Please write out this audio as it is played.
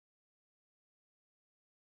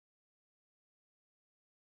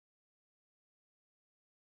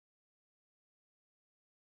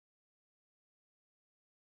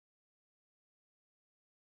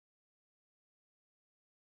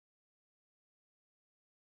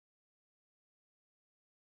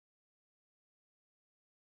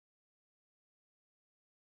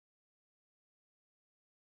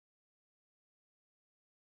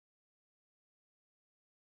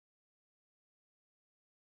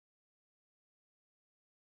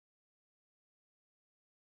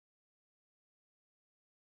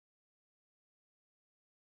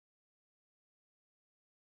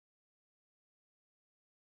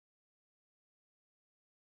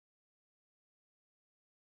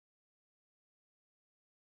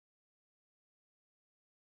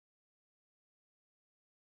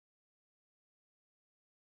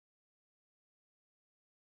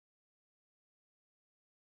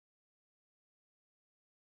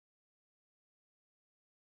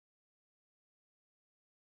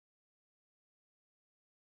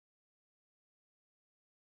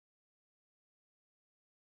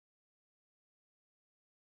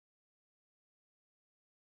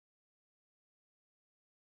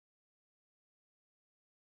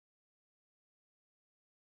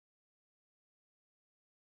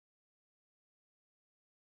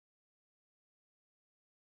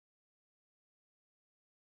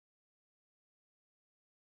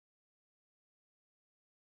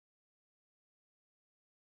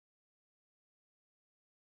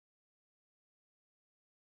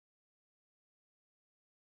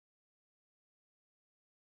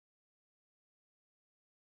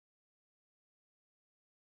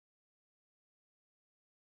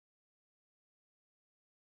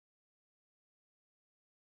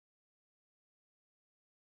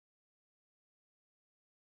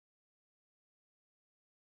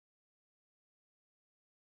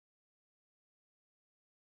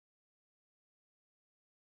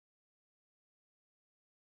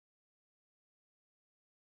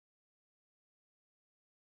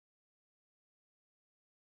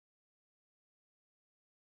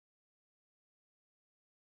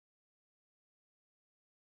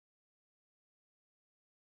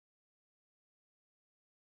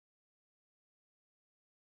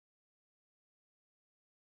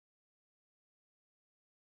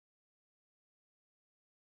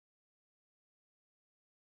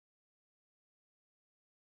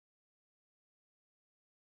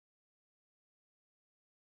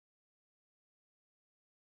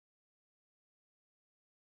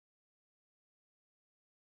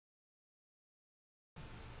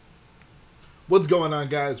What's going on,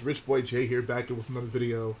 guys? Rich Boy J here, back with another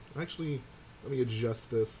video. Actually, let me adjust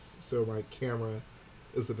this so my camera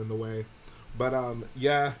isn't in the way. But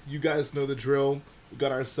yeah, you guys know the drill. We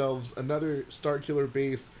got ourselves another Starkiller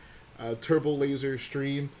base TurboLaser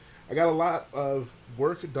stream. I got a lot of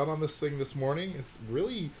work done on this thing this morning. It's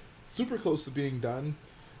really super close to being done.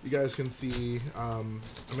 You guys can see, I mean,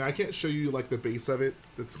 I can't show you like the base of it.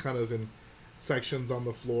 It's kind of in sections on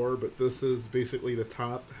the floor, but this is basically the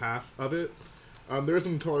top half of it. There are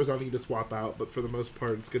some colors I'll need to swap out, but for the most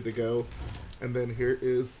part, it's good to go. And then here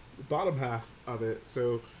is the bottom half of it.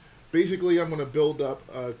 So basically, I'm going to build up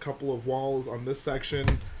a couple of walls on this section.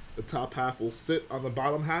 The top half will sit on the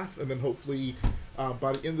bottom half, and then hopefully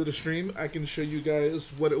by the end of the stream, I can show you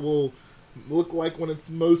guys what it will look like when it's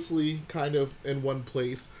mostly kind of in one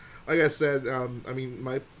place. Like I said, I mean,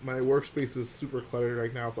 my workspace is super cluttered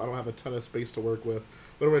right now, so I don't have a ton of space to work with.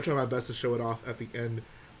 But I'm going to try my best to show it off at the end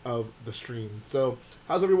of the stream. So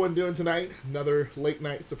how's everyone doing tonight? Another late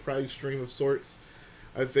night surprise stream of sorts.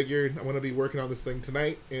 I figured I want to be working on this thing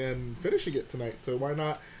tonight and finishing it tonight, so why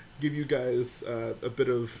not give you guys a bit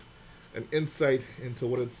of an insight into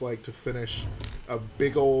what it's like to finish a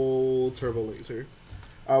big old TurboLaser.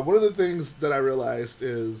 One of the things that I realized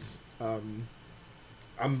is I'm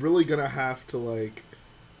really gonna have to like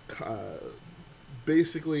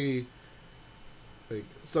basically like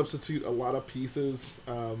substitute a lot of pieces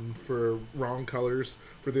for wrong colors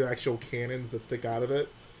for the actual cannons that stick out of it.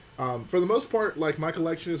 For the most part, like, my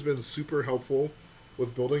collection has been super helpful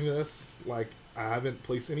with building this. Like, I haven't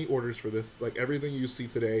placed any orders for this. Like, everything you see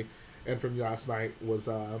today and from last night was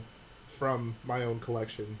from my own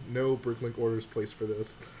collection. No BrickLink orders placed for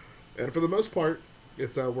this. And for the most part,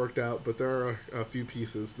 it's worked out, but there are a few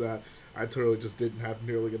pieces that I totally just didn't have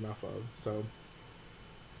nearly enough of. So,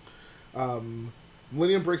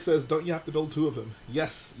 Millennium Brick says, don't you have to build two of them?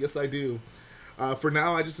 Yes, yes I do. For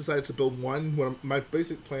now, I just decided to build one. My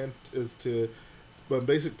basic plan is to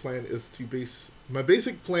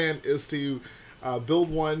build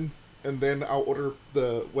one, and then I'll order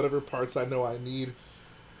the whatever parts I know I need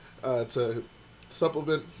to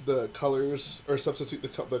supplement the colors, or substitute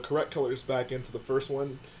the correct colors back into the first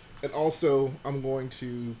one. And also, I'm going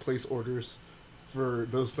to place orders for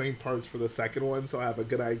those same parts for the second one, so I have a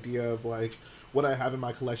good idea of like what I have in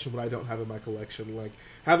my collection, what I don't have in my collection. Like,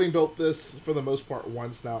 having built this for the most part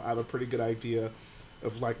once now, I have a pretty good idea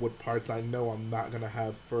of like what parts I know I'm not gonna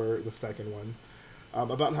have for the second one.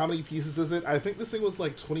 About how many pieces is it? I think this thing was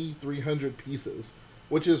like 2,300 pieces,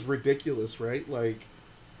 which is ridiculous, right? Like,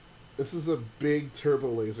 this is a big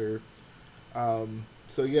TurboLaser.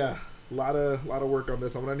 So yeah, a lot of work on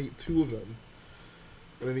this. I'm gonna need two of them.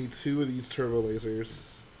 I'm gonna need two of these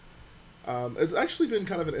TurboLasers. It's actually been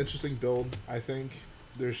kind of an interesting build, I think.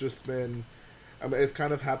 There's just been, I mean, it's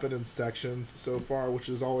kind of happened in sections so far, which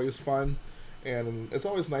is always fun. And it's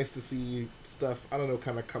always nice to see stuff, I don't know,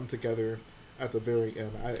 kind of come together at the very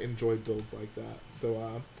end. I enjoy builds like that.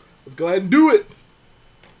 So let's go ahead and do it!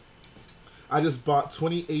 I just bought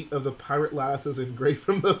 28 of the pirate lattices engraved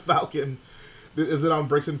from the Falcon. Is it on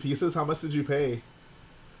Bricks and Pieces? How much did you pay?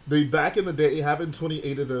 Back in the day, having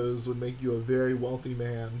 28 of those would make you a very wealthy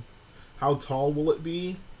man. How tall will it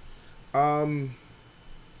be? I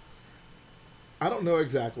don't know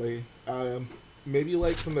exactly. Maybe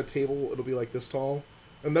like from the table, it'll be like this tall.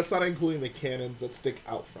 And that's not including the cannons that stick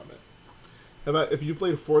out from it. How about if you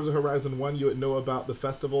played Forza Horizon 1, you would know about the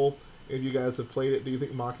festival. If you guys have played it, do you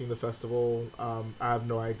think mocking the festival? I have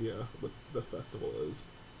no idea what the festival is.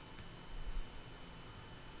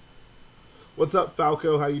 What's up,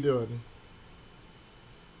 Falco? How you doing?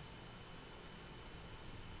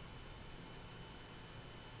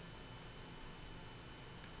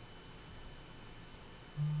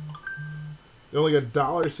 They're only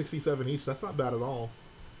 $1.67 each. That's not bad at all.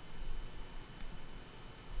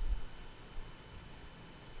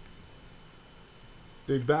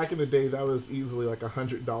 Dude, back in the day, that was easily like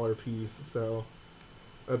 $100 piece. So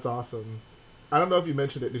that's awesome. I don't know if you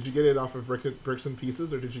mentioned it. Did you get it off of Bricks and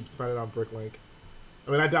Pieces, or did you find it on BrickLink?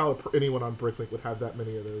 I mean, I doubt anyone on BrickLink would have that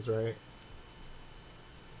many of those, right?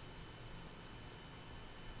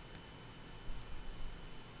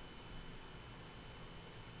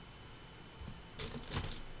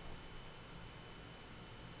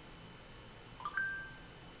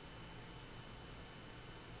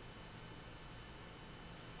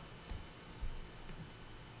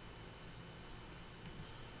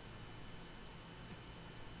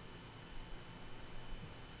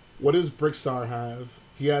 What does Brickstar have?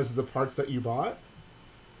 He has the parts that you bought?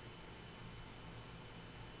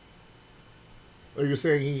 Or you're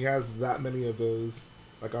saying he has that many of those,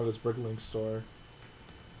 like, on his BrickLink store?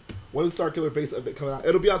 When is Starkiller base update coming out?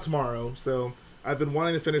 It'll be out tomorrow. So I've been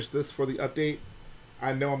wanting to finish this for the update.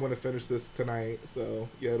 I know I'm going to finish this tonight. So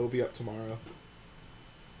yeah, it'll be up tomorrow.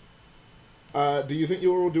 Do you think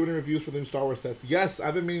you will do any reviews for the new Star Wars sets? Yes,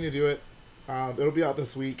 I've been meaning to do it. It'll be out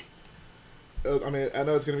this week. I mean, I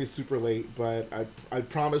know it's going to be super late, but I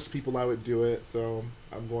promised people I would do it, so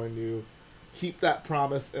I'm going to keep that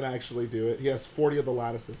promise and actually do it. He has 40 of the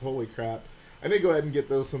lattices. Holy crap. I need to go ahead and get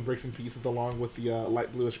those from Bricks and Pieces along with the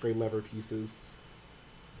light bluish gray lever pieces.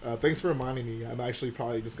 Thanks for reminding me. I'm actually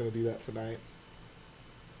probably just going to do that tonight.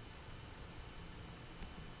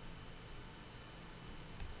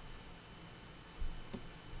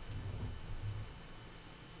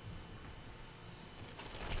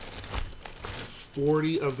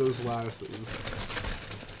 $40 of those lattices.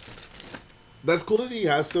 That's cool that he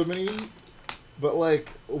has so many, but like,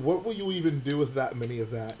 what will you even do with that many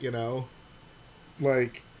of that, you know?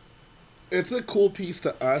 Like, it's a cool piece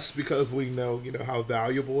to us because we know, you know, how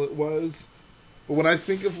valuable it was. But when I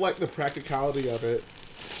think of like the practicality of it,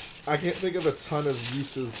 I can't think of a ton of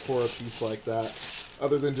uses for a piece like that,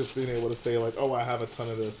 other than just being able to say like, oh, I have a ton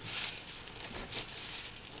of this.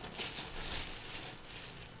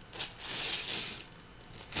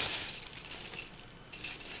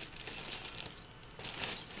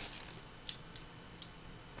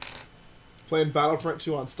 Playing Battlefront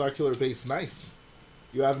 2 on Starkiller base. Nice.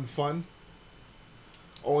 You having fun?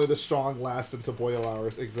 Only the strong last into BOYO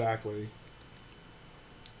hours. Exactly.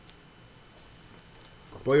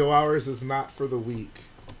 BOYO hours is not for the weak.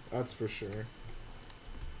 That's for sure.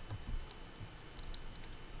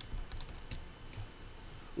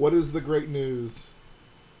 What is the great news?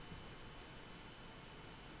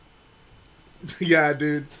 Yeah,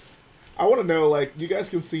 dude. I want to know, like, you guys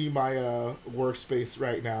can see my workspace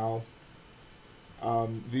right now.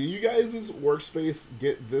 Do you guys' workspace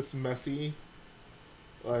get this messy?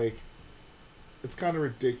 Like, it's kind of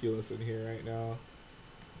ridiculous in here right now.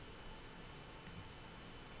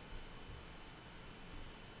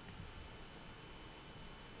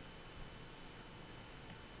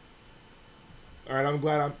 All right,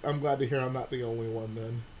 I'm glad to hear I'm not the only one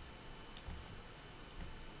then.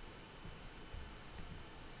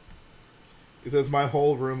 It says my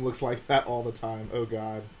whole room looks like that all the time. Oh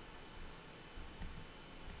God.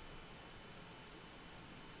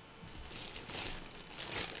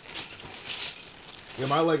 Yeah,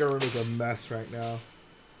 my Lego room is a mess right now.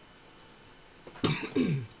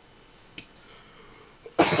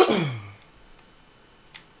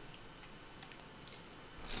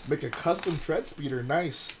 Make a custom tread speeder.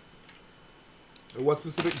 Nice. What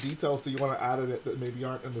specific details do you want to add in it that maybe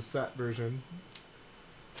aren't in the set version?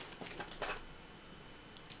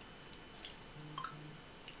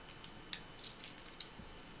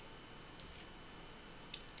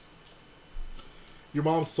 Your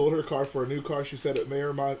mom sold her car for a new car. She said it may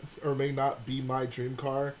or may not be my dream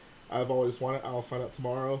car. I've always wanted. I'll find out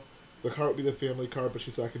tomorrow. The car would be the family car, but she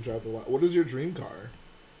said I can drive a lot. What is your dream car?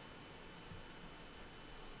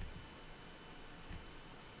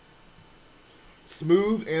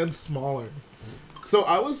 Smooth and smaller. So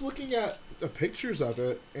I was looking at the pictures of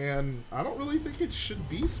it, and I don't really think it should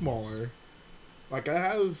be smaller. Like, I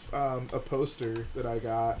have a poster that I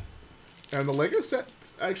got, and the Lego set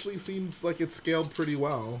actually seems like it's scaled pretty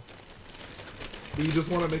well. Do you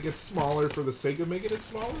just want to make it smaller for the sake of making it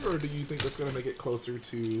smaller, or do you think that's going to make it closer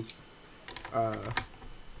to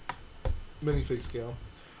minifig scale?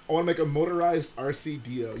 I want to make a motorized RC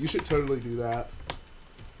Dio. You should totally do that.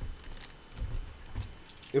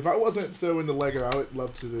 If I wasn't so into Lego, I would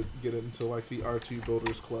love to get into like the R2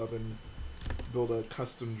 Builders Club and build a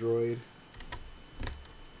custom droid.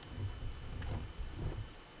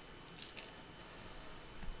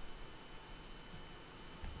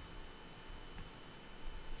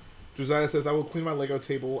 Josiah says, I will clean my Lego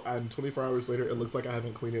table, and 24 hours later, it looks like I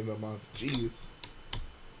haven't cleaned it in a month. Jeez.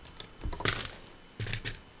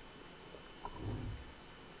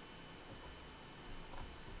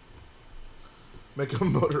 Make a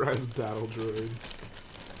motorized battle droid.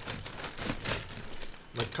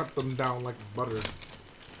 Like, cut them down like butter.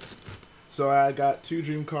 So I got 2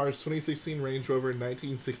 dream cars, 2016 Range Rover,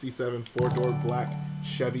 1967 4-door black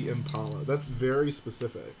Chevy Impala. That's very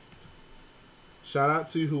specific. Shout out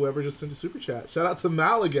to whoever just sent a super chat. Shout out to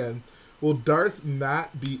Mal again. Will Darth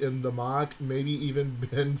Matt be in the mock? Maybe even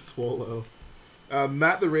Ben Swallow.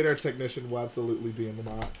 Matt the radar technician will absolutely be in the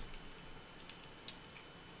mock.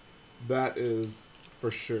 That is for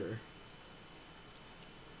sure.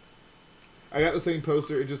 I got the same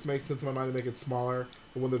poster. It just makes sense in my mind to make it smaller.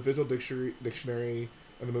 But when the visual dictionary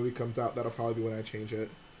and the movie comes out, that'll probably be when I change it.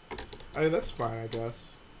 I mean, that's fine, I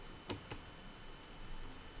guess.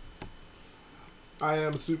 I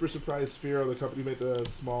am super surprised Sphero, the company made the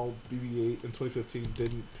small BB-8 in 2015,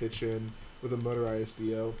 didn't pitch in with a motorized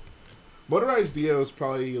Dio. Motorized Dio is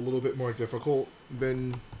probably a little bit more difficult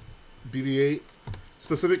than BB-8,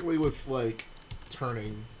 specifically with, like,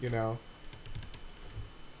 turning, you know.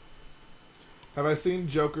 Have I seen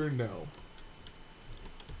Joker? No.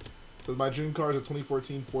 Says my dream car is a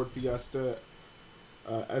 2014 Ford Fiesta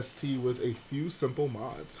ST with a few simple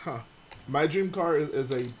mods. Huh. My dream car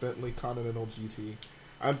is a Bentley Continental GT.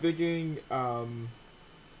 I'm thinking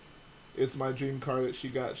it's my dream car that she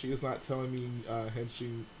got. She is not telling me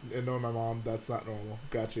and knowing my mom, that's not normal.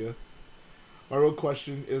 Gotcha. My real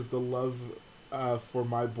question is the love for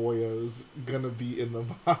my boyos gonna be in the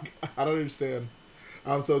vlog? I don't understand.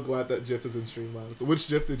 I'm so glad that GIF is in Streamlabs. So which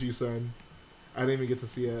GIF did you send? I didn't even get to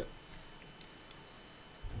see it.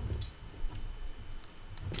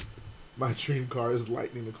 My dream car is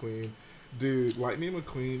Lightning McQueen. Dude, Lightning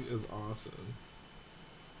McQueen is awesome.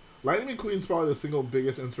 Lightning McQueen's probably the single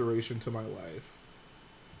biggest inspiration to my life.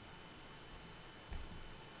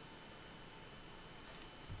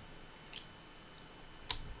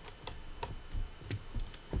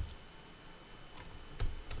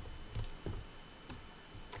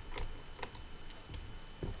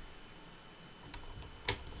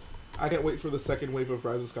 I can't wait for the second wave of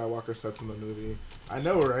Rise of Skywalker sets in the movie. I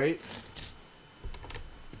know, right?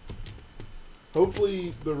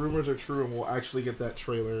 Hopefully the rumors are true and we'll actually get that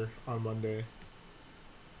trailer on Monday.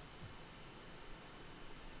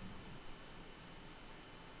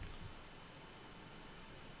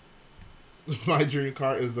 My dream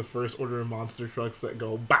car is the first order of monster trucks that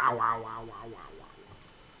go bow wow wow wow wow wow.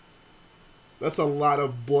 That's a lot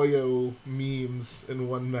of BOYO memes in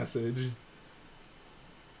one message.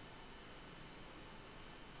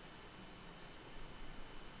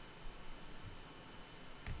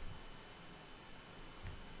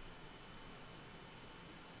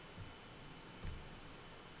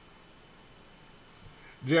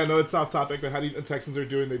 Yeah, I know it's off topic, but how do you think the Texans are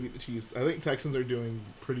doing? They beat the Chiefs. I think Texans are doing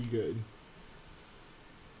pretty good.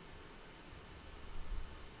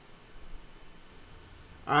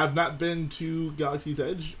 I have not been to Galaxy's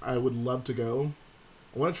Edge. I would love to go.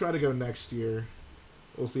 I want to try to go next year.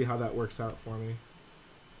 We'll see how that works out for me.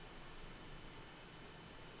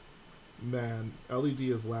 Man, LED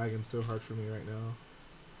is lagging so hard for me right now.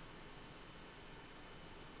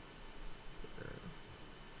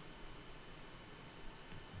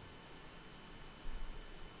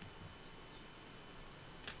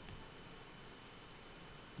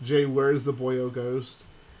 Jay, where's the BOYO ghost?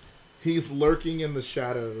 He's lurking in the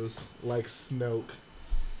shadows like Snoke.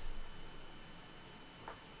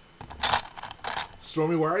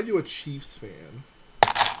 Stormy, why are you a Chiefs fan?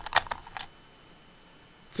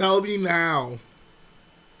 Tell me now.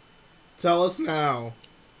 Tell us now.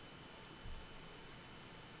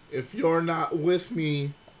 If you're not with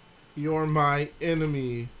me, you're my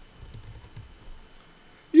enemy.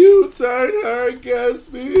 You turn her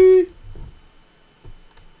against me.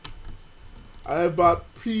 I have brought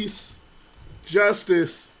peace,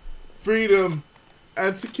 justice, freedom,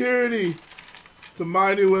 and security to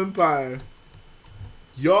my new empire.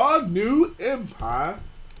 Your new empire?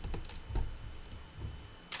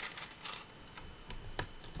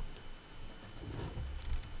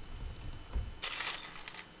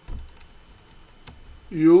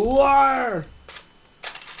 You liar!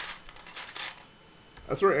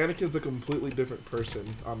 I swear Anakin's a completely different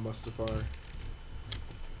person on Mustafar.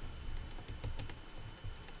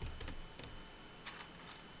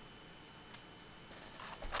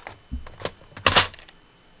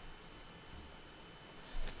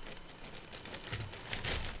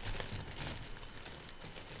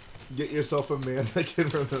 Get yourself a man that can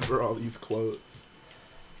remember all these quotes.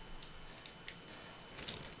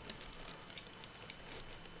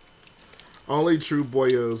 Only true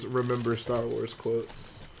boyos remember Star Wars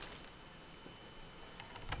quotes.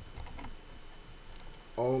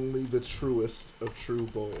 Only the truest of true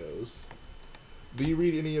boyos. Do you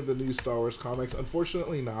read any of the new Star Wars comics?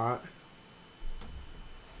 Unfortunately not.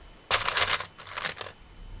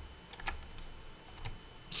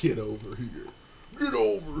 Get over here. Get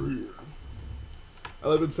over here. I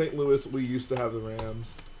live in St. Louis. We used to have the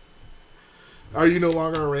Rams. Are you no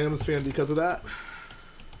longer a Rams fan because of that?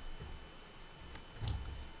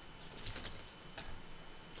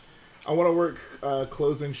 I want to work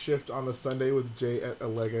closing shift on the Sunday with Jay at a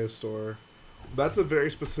Lego store. That's a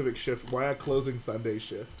very specific shift. Why a closing Sunday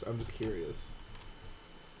shift? I'm just curious.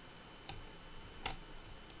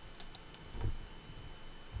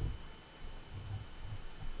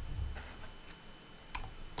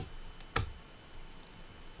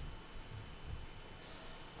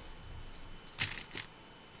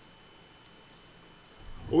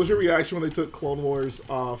 What was your reaction when they took Clone Wars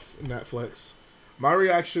off Netflix? My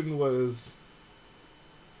reaction was...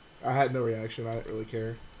 I had no reaction. I didn't really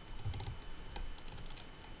care.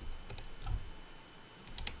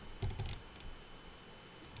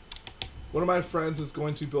 One of my friends is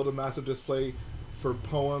going to build a massive display for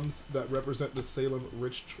poems that represent the Salem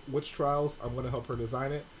witch trials. I'm going to help her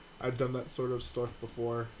design it. I've done that sort of stuff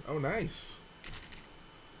before. Oh, nice.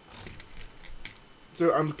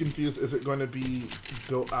 So I'm confused. Is it going to be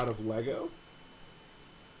built out of Lego?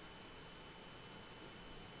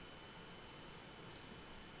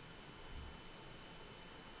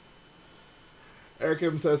 Eric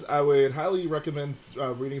M says, I would highly recommend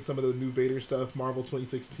reading some of the new Vader stuff. Marvel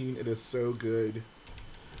 2016. It is so good.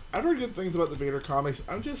 I've heard good things about the Vader comics.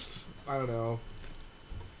 I don't know.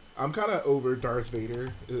 I'm kind of over Darth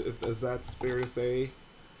Vader, if that's fair to say.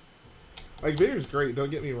 Like, Vader's great, don't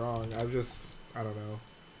get me wrong. I don't know.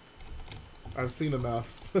 I've seen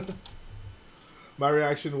enough. My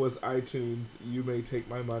reaction was iTunes, you may take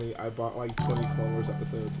my money. I bought like 20 Clone Wars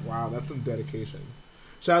episodes. Wow, that's some dedication.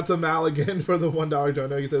 Shout out to Mal again for the $1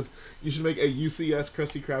 dono. He says, you should make a UCS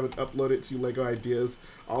Krusty Krab and upload it to Lego Ideas.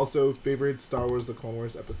 Also, favorite Star Wars The Clone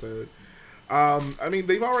Wars episode. I mean,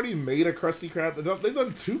 they've already made a Krusty Krab. They've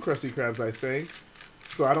done 2 Krusty Krabs, I think.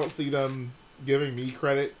 So I don't see them giving me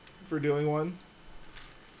credit for doing one.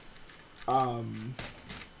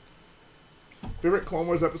 Favorite Clone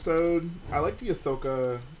Wars episode? I like the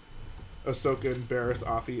Ahsoka and Barriss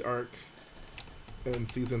Offee arc in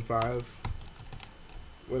Season 5.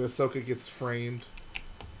 When Ahsoka gets framed.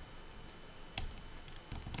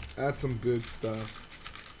 That's some good stuff.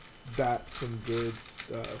 That's some good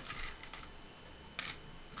stuff.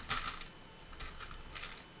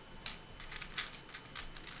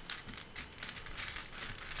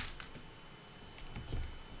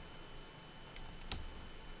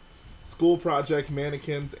 School project,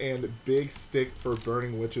 mannequins, and big stick for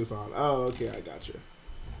burning witches on. Oh, okay, I gotcha.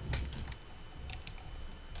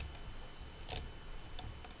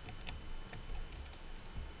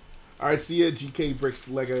 Alright, see ya, JBBrick's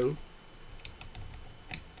Lego.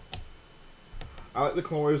 I like the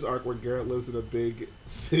Clone Wars arc where Garrett lives in a big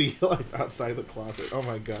city life outside the closet. Oh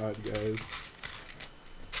my god, guys.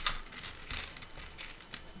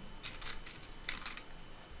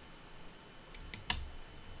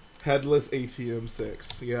 Headless ATM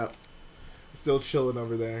 6. Yep. Still chilling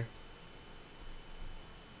over there.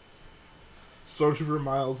 Stormtrooper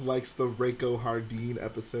Miles likes the Reiko Hardeen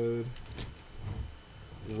episode.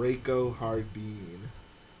 Reiko Hardeen.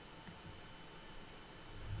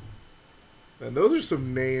 And those are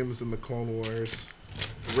some names in the Clone Wars.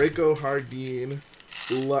 Reiko Hardeen,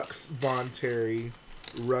 Lux Bonteri,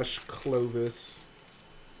 Rush Clovis,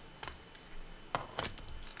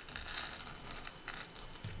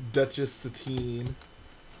 Duchess Satine.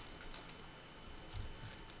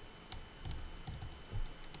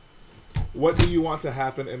 What do you want to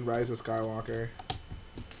happen in Rise of Skywalker?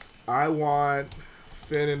 I want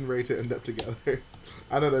Finn and Rey to end up together.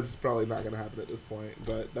 I know that's probably not going to happen at this point,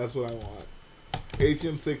 but that's what I want.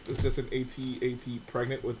 ATM 6 is just an AT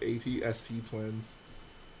pregnant with AT-ST twins.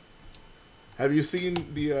 Have you seen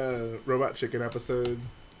the Robot Chicken episode?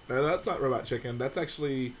 No, that's not Robot Chicken. That's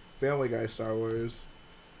actually Family Guy Star Wars.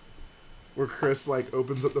 Where Chris, like,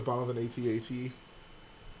 opens up the bottom of an AT-AT.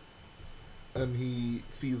 And he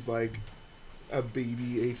sees, like, a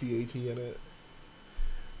baby AT-AT in it.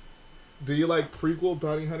 Do you like prequel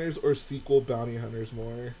bounty hunters or sequel bounty hunters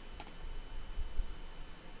more?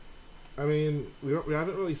 I mean, we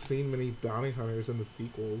haven't really seen many bounty hunters in the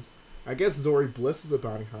sequels. I guess Zori Bliss is a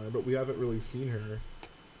bounty hunter, but we haven't really seen her.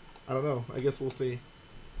 I don't know. I guess we'll see.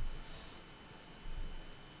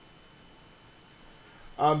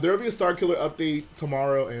 There will be a Starkiller update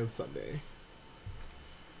tomorrow and Sunday.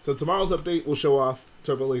 So tomorrow's update will show off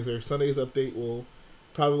TurboLaser. Sunday's update will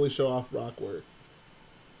probably show off Rockwork.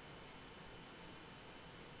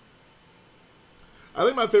 I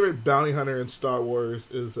think my favorite bounty hunter in Star Wars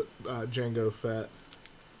is Jango Fett.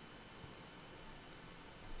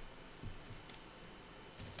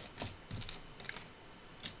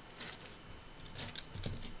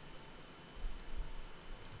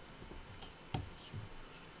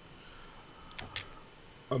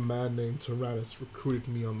 A man named Tyrannus recruited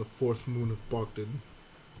me on the 4th moon of Bogdan.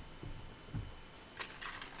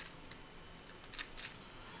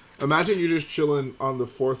 Imagine you're just chilling on the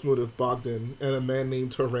 4th moon of Bogdan, and a man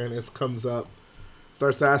named Tyrannus comes up,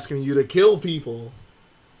 starts asking you to kill people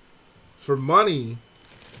for money.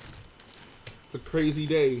 It's a crazy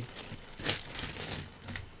day.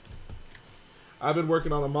 I've been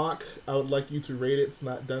working on a mock. I would like you to rate it. It's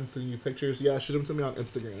not done. Sending you pictures. Yeah, shoot them to me on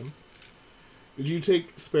Instagram. Did you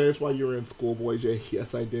take Spanish while you were in school, Boy J?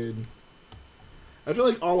 Yes, I did. I feel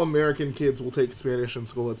like all American kids will take Spanish in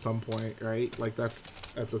school at some point, right? Like that's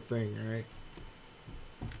a thing, right?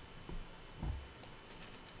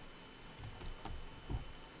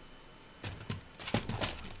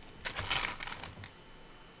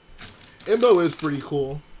 Imbo is pretty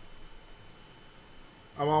cool.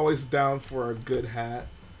 I'm always down for a good hat.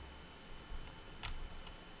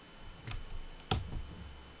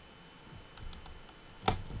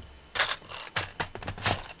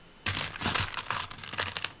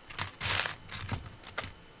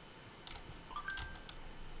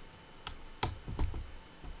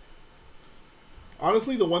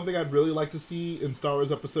 Honestly, the one thing I'd really like to see in Star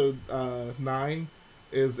Wars Episode 9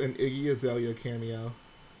 is an Iggy Azalea cameo.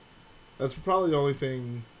 That's probably the only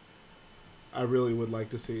thing I really would like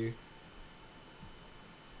to see.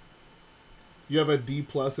 You have a D+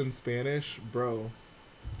 in Spanish? Bro.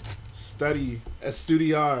 Study.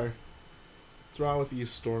 Estudiar. What's wrong with you,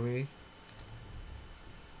 Stormy?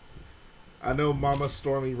 I know Mama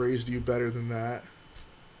Stormy raised you better than that.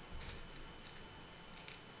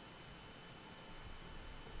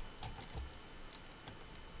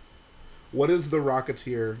 What is the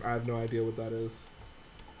Rocketeer? I have no idea what that is.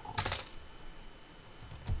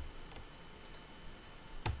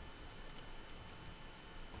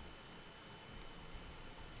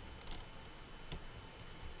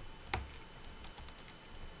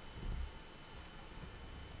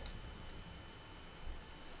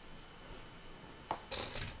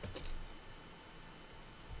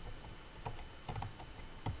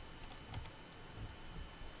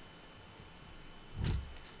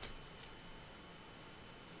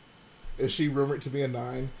 Is she rumored to be a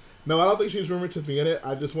 9? No, I don't think she's rumored to be in it.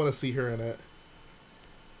 I just want to see her in it.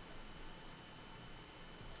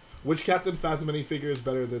 Which Captain Phasma minifigure is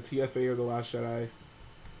better, the TFA or the Last Jedi?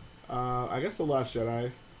 I guess the Last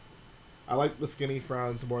Jedi. I like the skinny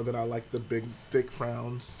frowns more than I like the big, thick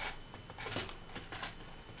frowns.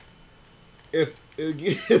 Is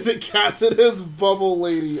it Cassidy's Bubble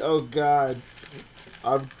Lady? Oh God.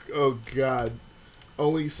 Oh God.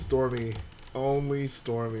 Only Stormy. Only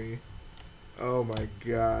Stormy. Oh my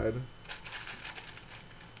God.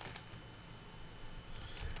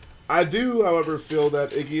 I do, however, feel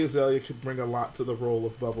that Iggy Azalea could bring a lot to the role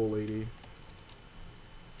of Bubble Lady.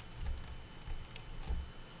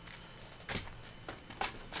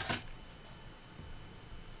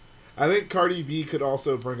 I think Cardi B could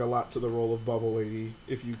also bring a lot to the role of Bubble Lady,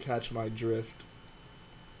 if you catch my drift.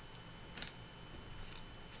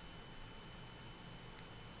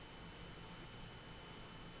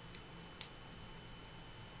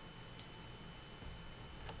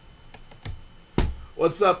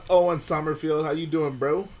 What's up, Owen Summerfield? How you doing,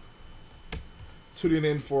 bro? Tuning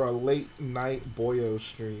in for a late night BOYO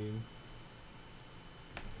stream.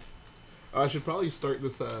 I should probably start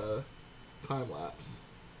this time lapse.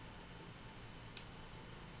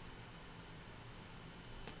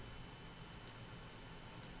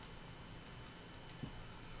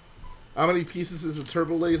 How many pieces is a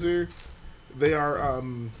TurboLaser? They are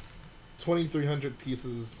 2,300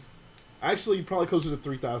 pieces. Actually, probably closer to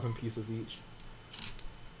 3,000 pieces each.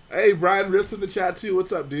 Hey, Brian Riff's in the chat too.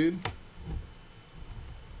 What's up, dude?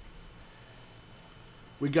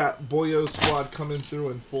 We got BOYO Squad coming through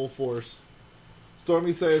in full force.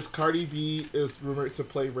 Stormy says Cardi B is rumored to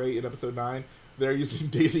play Rey in episode 9. They're using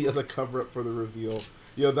Daisy as a cover-up for the reveal.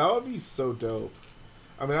 Yo, that would be so dope.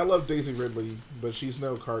 I mean, I love Daisy Ridley, but she's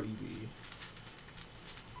no Cardi B.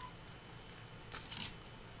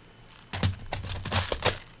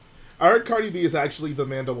 I heard Cardi B is actually the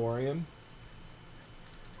Mandalorian.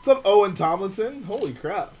 What's up, Owen Tomlinson? Holy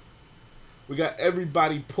crap. We got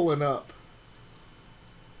everybody pulling up.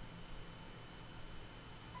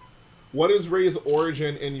 What is Rey's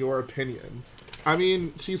origin in your opinion? I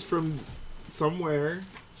mean, she's from somewhere.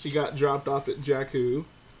 She got dropped off at Jakku.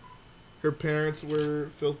 Her parents were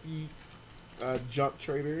filthy junk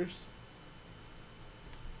traders.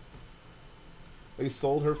 They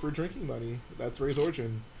sold her for drinking money. That's Rey's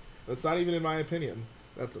origin. That's not even in my opinion.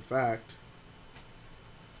 That's a fact.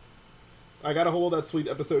 I got a hold of that sweet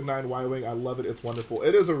episode 9 Y-Wing. I love it. It's wonderful.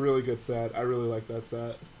 It is a really good set. I really like that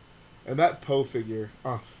set. And that Poe figure.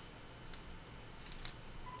 Oh.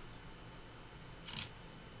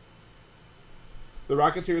 The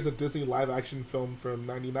Rocketeer is a Disney live-action film from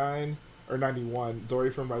 99 or 91. Zori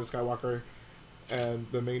from Rise of Skywalker and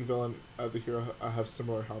the main villain of the hero have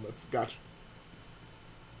similar helmets. Gotcha.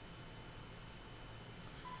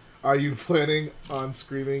 Are you planning on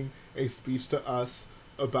screaming a speech to us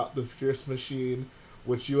about the fierce machine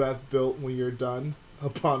which you have built when you're done,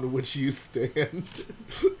 upon which you stand?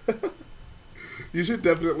 You should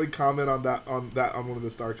definitely comment on one of the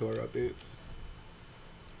Starkiller updates.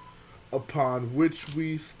 Upon which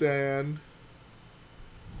we stand,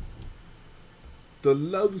 the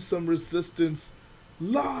loathsome resistance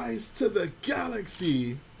lies to the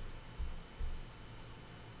galaxy.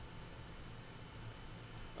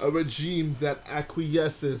 A regime that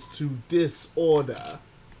acquiesces to disorder.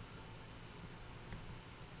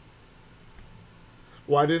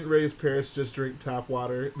 Why didn't Ray's parents just drink tap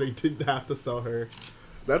water? They didn't have to sell her.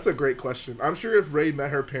 That's a great question. I'm sure if Ray met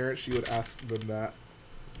her parents, she would ask them that.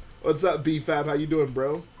 What's up, B-Fab? How you doing,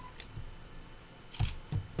 bro?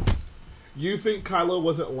 You think Kylo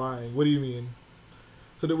wasn't lying? What do you mean?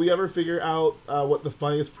 So did we ever figure out what the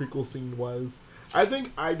funniest prequel scene was? I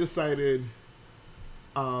think I decided...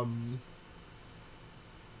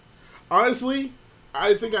 honestly,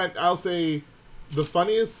 I think I'll say the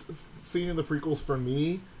funniest scene in the prequels for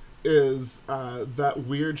me is that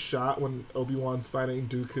weird shot when Obi-Wan's fighting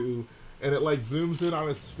Dooku, and it like zooms in on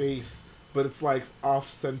his face, but it's like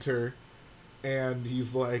off center, and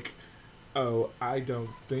he's like, "Oh, I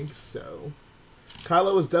don't think so."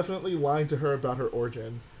 Kylo is definitely lying to her about her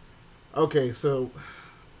origin. Okay, so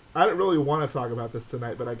I didn't really want to talk about this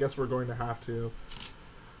tonight, but I guess we're going to have to.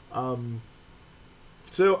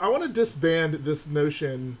 So I want to disband this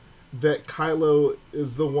notion that Kylo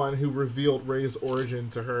is the one who revealed Rey's origin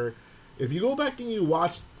to her. If you go back and you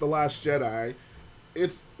watch The Last Jedi,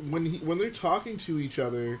 it's when they're talking to each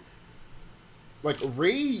other, like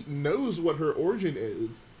Rey knows what her origin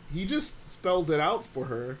is. He just spells it out for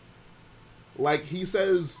her. Like he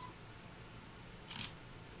says,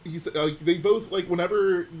 they both, like,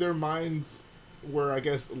 whenever their minds were, I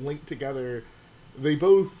guess, linked together, they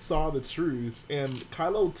both saw the truth, and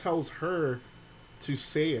Kylo tells her to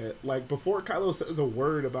say it. Like, before Kylo says a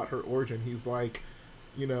word about her origin, he's like,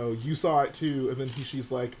 you know, you saw it too, and then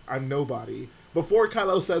she's like, I'm nobody. Before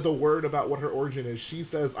Kylo says a word about what her origin is, she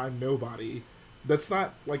says, I'm nobody. That's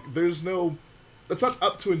not, like, that's not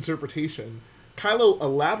up to interpretation. Kylo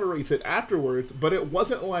elaborates it afterwards, but it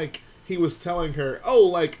wasn't like he was telling her, oh,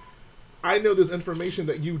 like, I know this information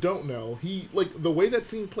that you don't know. He, like, the way that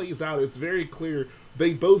scene plays out, it's very clear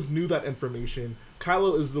they both knew that information.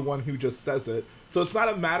 Kylo is the one who just says it. So it's not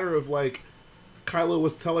a matter of, like, Kylo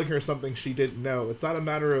was telling her something she didn't know. It's not a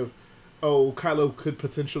matter of, oh, Kylo could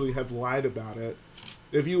potentially have lied about it.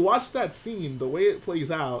 If you watch that scene, the way it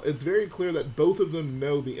plays out, it's very clear that both of them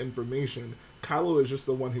know the information. Kylo is just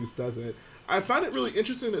the one who says it. I find it really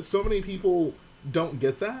interesting that so many people don't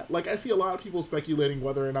get that. Like, I see a lot of people speculating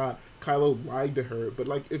whether or not Kylo lied to her, but,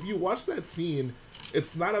 like, if you watch that scene,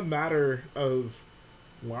 it's not a matter of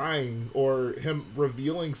lying or him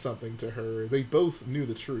revealing something to her. They both knew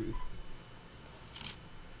the truth.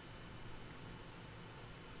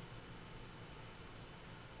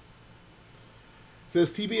 It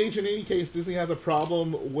says, TBH, in any case, Disney has a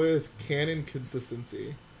problem with canon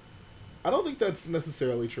consistency. I don't think that's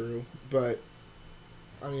necessarily true, but,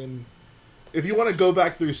 I mean, if you want to go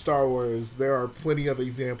back through Star Wars, there are plenty of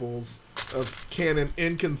examples of canon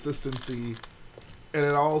inconsistency, and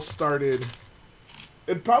it all started,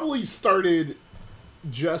 it probably started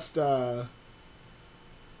just in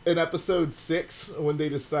episode 6 when they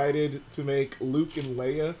decided to make Luke and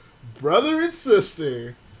Leia brother and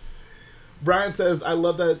sister. Brian says, I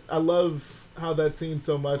love how that scene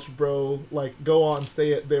so much, bro. Like, go on,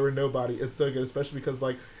 say it, they were nobody. It's so good, especially because,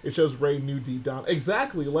 like, it shows Rey knew deep down.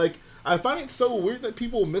 Exactly, like, I find it so weird that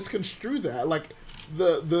people misconstrue that. Like,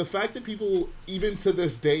 the fact that people, even to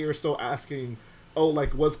this day, are still asking, oh,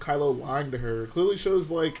 like, was Kylo lying to her, clearly shows,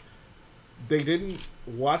 like, they didn't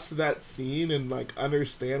watch that scene and, like,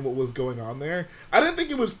 understand what was going on there. I didn't think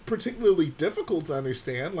it was particularly difficult to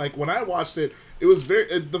understand. Like, when I watched it, it was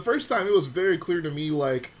the first time it was very clear to me,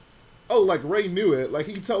 like, oh, like, Rey knew it. Like,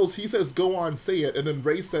 he says, go on, say it, and then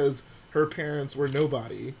Rey says her parents were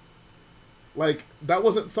nobody. Like, that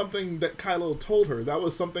wasn't something that Kylo told her. That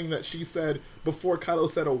was something that she said before Kylo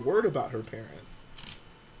said a word about her parents.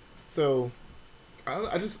 So,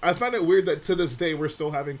 I find it weird that to this day we're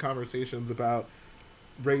still having conversations about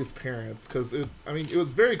Rey's parents, because it was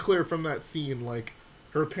very clear from that scene, like,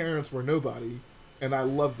 her parents were nobody, and I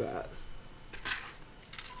love that.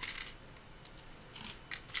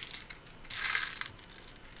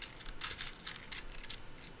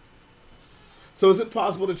 So is it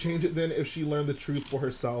possible to change it then if she learned the truth for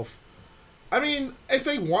herself? I mean, if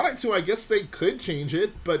they wanted to, I guess they could change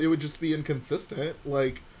it, but it would just be inconsistent.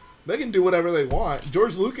 Like, they can do whatever they want.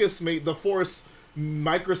 George Lucas made the Force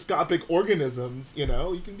microscopic organisms, you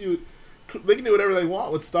know? They can do whatever they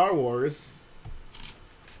want with Star Wars.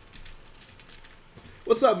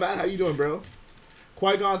 What's up, Matt? How you doing, bro?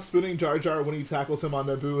 Qui-Gon spooning Jar Jar when he tackles him on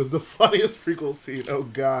Naboo is the funniest prequel scene. Oh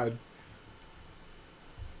god.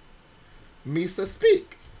 Misa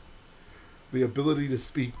speak. The ability to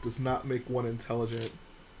speak does not make one intelligent.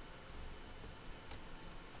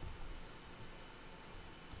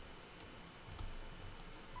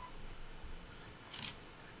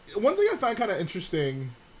 One thing I find kind of interesting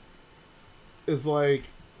is, like,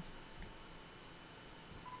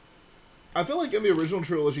 I feel like in the original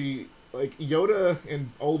trilogy, like, Yoda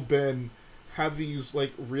and Old Ben have these,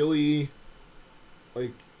 like, really,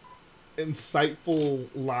 like, insightful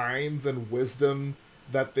lines and wisdom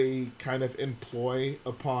that they kind of employ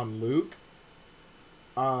upon Luke.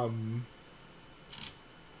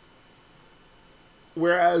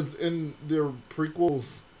 Whereas in the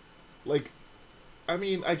prequels, like, I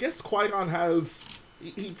mean, I guess Qui-Gon has,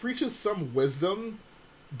 he preaches some wisdom,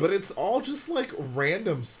 but it's all just, like,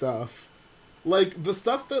 random stuff. Like, the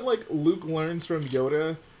stuff that, like, Luke learns from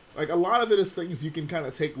Yoda, like, a lot of it is things you can kind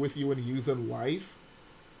of take with you and use in life.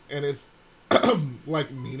 And it's,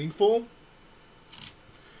 like, meaningful.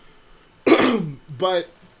 But,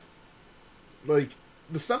 like,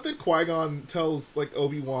 the stuff that Qui-Gon tells, like,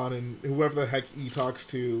 Obi-Wan and whoever the heck he talks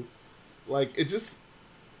to, like, it just,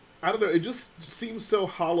 I don't know, it just seems so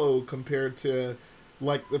hollow compared to,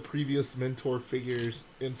 like, the previous mentor figures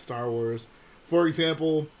in Star Wars. For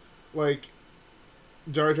example, like,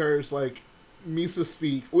 Jar Jar's, like, Misa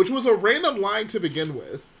speak, which was a random line to begin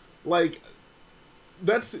with. Like,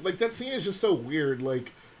 that's, like, that scene is just so weird.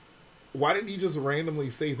 Like, why did he just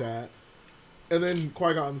randomly say that? And then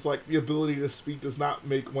Qui-Gon's like, the ability to speak does not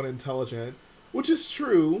make one intelligent, which is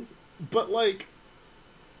true, but, like,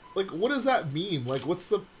 what does that mean? Like, what's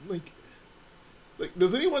the, like,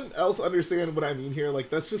 does anyone else understand what I mean here? Like,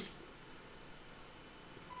 that's just,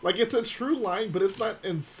 like, it's a true line, but it's not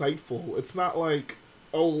insightful. It's not like,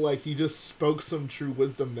 oh, like, he just spoke some true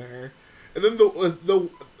wisdom there. And then the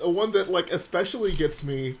one that, like, especially gets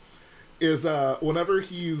me is whenever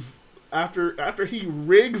he's, after he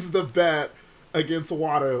rigs the bet against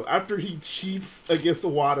Watto, after he cheats against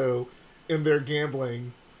Watto in their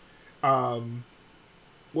gambling,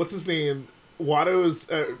 what's his name? Watto's,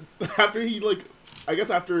 after he, like, I guess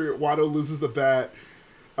after Watto loses the bet,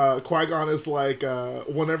 Qui-Gon is like,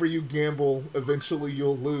 whenever you gamble, eventually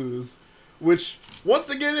you'll lose. Which, once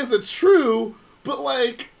again, isn't true, but,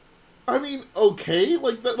 like, I mean, okay,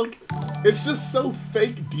 like, that, like, it's just so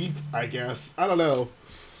fake deep, I guess. I don't know.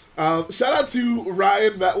 Shout out to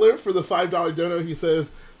Ryan Metler for the $5 dono. He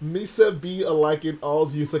says, Misa be alike in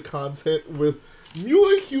all's use of content with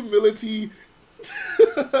more humility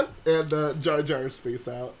and Jar Jar's face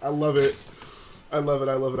out. I love it. I love it,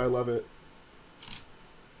 I love it, I love it.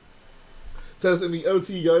 It says, in the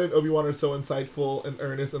OT, Yoda and Obi-Wan are so insightful and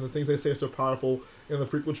earnest, and the things they say are so powerful. In the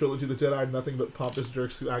prequel trilogy, the Jedi are nothing but pompous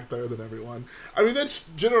jerks who act better than everyone. I mean, that's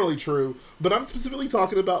generally true, but I'm specifically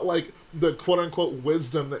talking about, like, the quote-unquote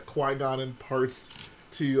wisdom that Qui-Gon imparts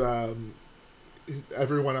to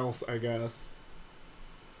everyone else, I guess.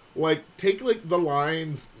 Like, take, like, the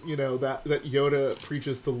lines, you know, that Yoda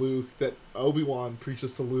preaches to Luke, that Obi-Wan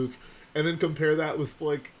preaches to Luke, and then compare that with,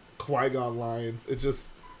 like, Qui-Gon lines. It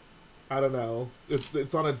just, I don't know.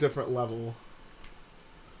 It's on a different level.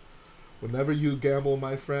 Whenever you gamble,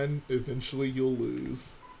 my friend, eventually you'll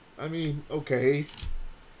lose. I mean, okay.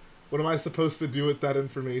 What am I supposed to do with that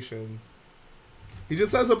information? He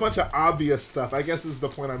just says a bunch of obvious stuff, I guess is the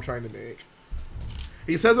point I'm trying to make.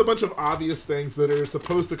 He says a bunch of obvious things that are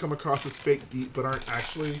supposed to come across as fake deep, but aren't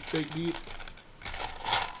actually fake deep.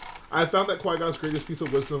 I found that Qui-Gon's greatest piece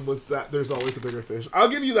of wisdom was that there's always a bigger fish. I'll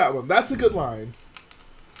give you that one. That's a good line.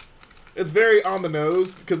 It's very on the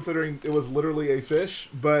nose, considering it was literally a fish,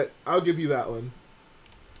 but I'll give you that one.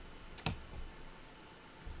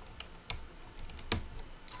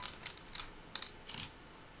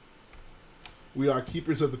 We are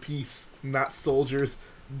keepers of the peace, not soldiers.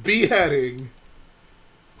 Beheading!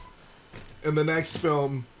 In the next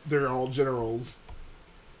film, they're all generals.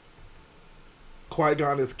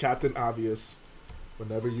 Qui-Gon is Captain Obvious.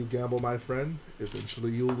 Whenever you gamble, my friend,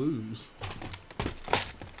 eventually you'll lose.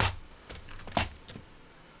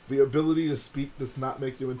 The ability to speak does not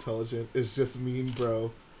make you intelligent. It's just mean,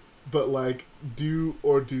 bro. But, like, do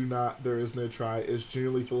or do not, there is no try. It's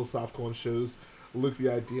generally philosophical and shows Luke the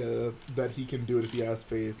idea that he can do it if he has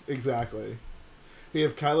faith. Exactly. Hey,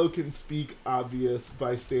 if Kylo can speak obvious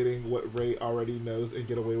by stating what Rey already knows and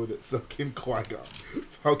get away with it, so can Qui-Gon.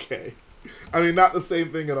 Okay. I mean, not the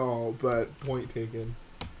same thing at all, but point taken.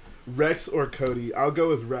 Rex or Cody? I'll go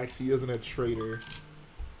with Rex. He isn't a traitor.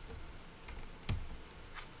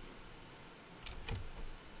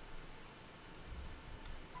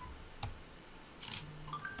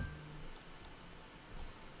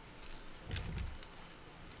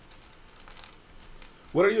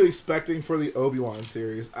 What are you expecting for the Obi-Wan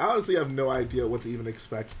series? I honestly have no idea what to even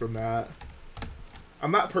expect from that.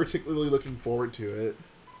 I'm not particularly looking forward to it.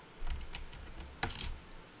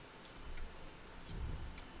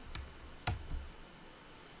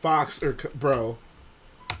 Fox or bro?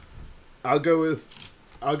 I'll go with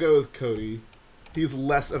Cody. He's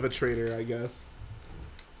less of a traitor, I guess.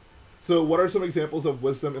 So, what are some examples of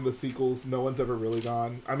wisdom in the sequels no one's ever really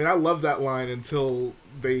gone? I mean, I love that line until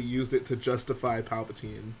they used it to justify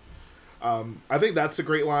Palpatine. I think that's a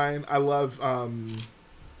great line. I love, I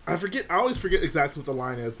always forget exactly what the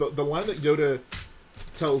line is, but the line that Yoda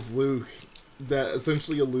tells Luke that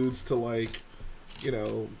essentially alludes to, like, you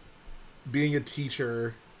know, being a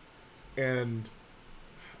teacher, and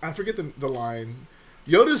I forget the line.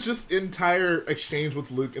 Yoda's just entire exchange with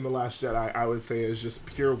Luke in The Last Jedi, I would say, is just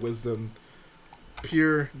pure wisdom,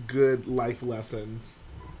 pure good life lessons.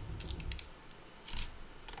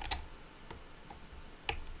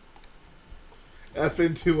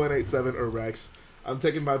 FN2187 or Rex. I'm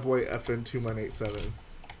taking my boy FN2187.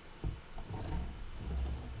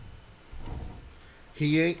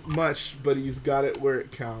 He ain't much, but he's got it where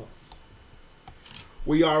it counts.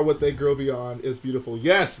 We are what they grow beyond is beautiful.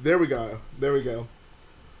 Yes, there we go. There we go.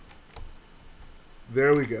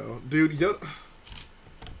 There we go. Dude, Yoda...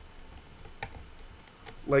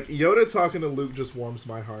 Like, Yoda talking to Luke just warms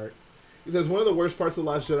my heart. He says, one of the worst parts of The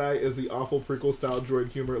Last Jedi is the awful prequel-style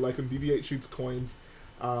droid humor, like when BB-8 shoots coins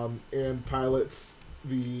and pilots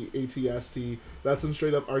the AT-ST. That's some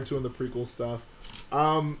straight-up R2 in the prequel stuff.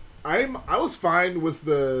 I was fine with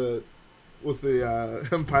him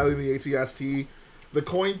piloting the AT-ST. The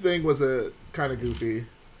coin thing was a kind of goofy.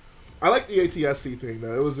 I like the AT-ST thing,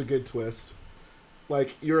 though. It was a good twist.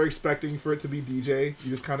 Like, you're expecting for it to be DJ.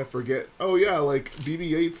 You just kind of forget, oh yeah, like,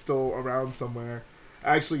 BB-8's still around somewhere.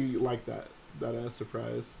 I actually like that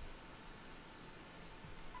surprise.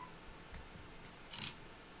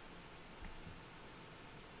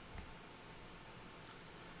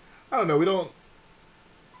 I don't know,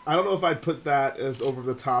 I don't know if I'd put that as over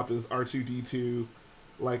the top as R2-D2,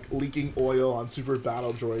 like, leaking oil on super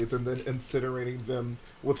battle droids and then incinerating them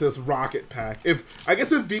with this rocket pack. I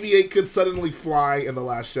guess if BB-8 could suddenly fly in The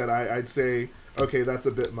Last Jedi, I'd say, okay, that's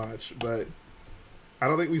a bit much, but I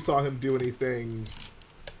don't think we saw him do anything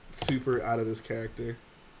super out of his character.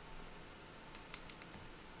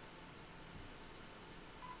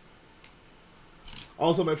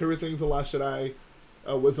 Also, my favorite things in The Last Jedi,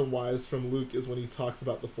 wisdom-wise, from Luke is when he talks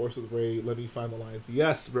about the Force with Rey. Let me find the lines.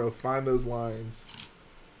 Yes, bro, find those lines.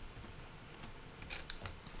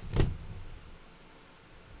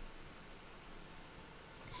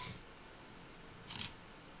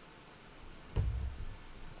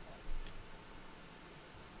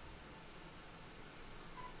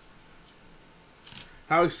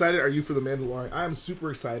 How excited are you for The Mandalorian? I am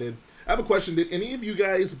super excited. I have a question. Did any of you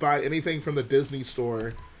guys buy anything from the Disney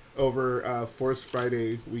store over Force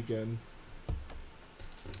Friday weekend?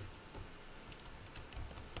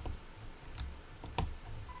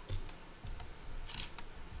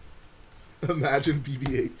 Imagine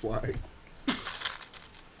BB-8 flying.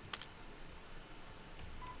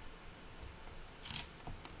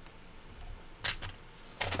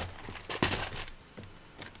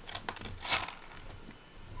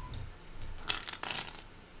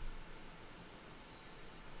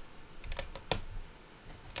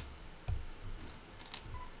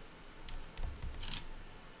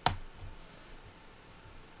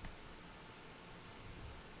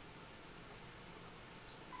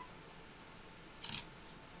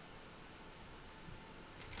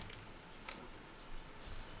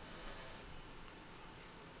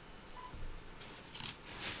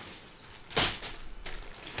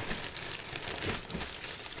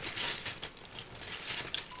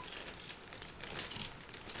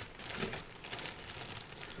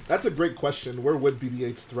 That's a great question. Where would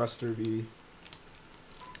BB-8's thruster be?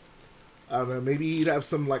 I don't know. Maybe he'd have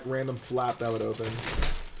some like random flap that would open.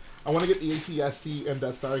 I want to get the AT-ST and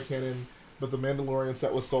Death Star cannon, but the Mandalorian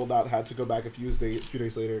set was sold out. Had to go back a few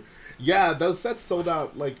days later. Yeah, those sets sold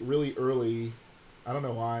out like really early. I don't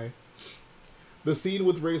know why. The scene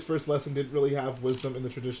with Rey's first lesson didn't really have wisdom in the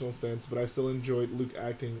traditional sense, but I still enjoyed Luke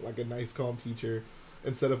acting like a nice, calm teacher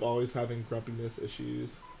instead of always having grumpiness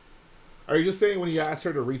issues. Are you just saying when he asked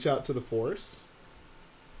her to reach out to the Force?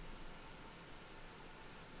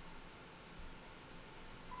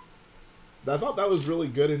 I thought that was really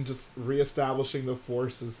good in just reestablishing the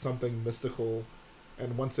Force as something mystical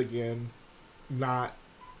and once again, not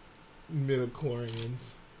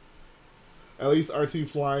midichlorians. At least R2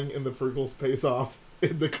 flying in the prequels pays off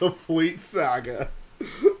in the complete saga.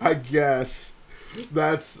 I guess.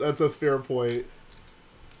 That's a fair point.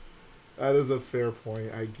 That is a fair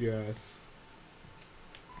point, I guess.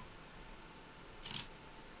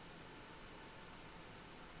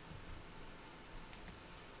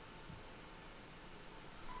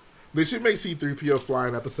 They should make C-3PO fly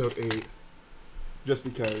in episode 8. Just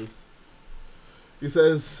because. He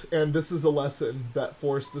says, and this is the lesson, that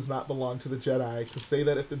Force does not belong to the Jedi. To say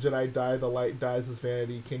that if the Jedi die, the light dies is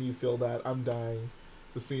vanity. Can you feel that? I'm dying.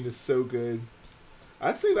 The scene is so good.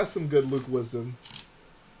 I'd say that's some good Luke wisdom.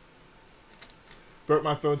 Burnt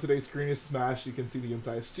my phone today. Screen is smashed. You can see the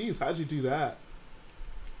insides. Jeez, how'd you do that?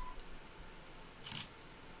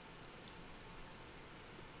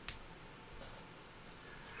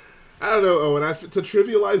 I don't know, Owen. To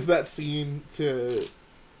trivialize that scene to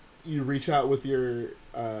you reach out with your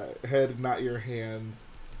head, not your hand,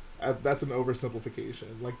 that's an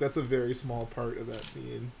oversimplification. Like, that's a very small part of that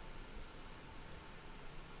scene.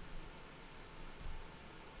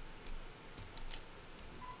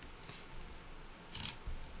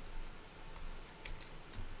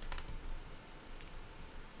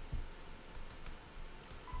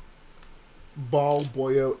 Ball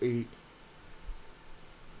Boyo 8.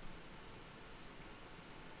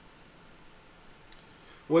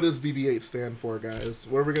 What does BB-8 stand for, guys?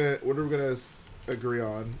 What are we gonna agree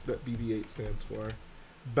on that BB-8 stands for?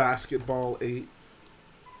 Basketball 8.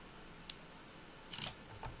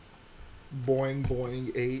 Boing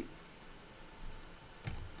Boing 8.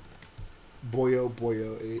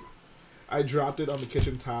 Boyo 8. I dropped it on the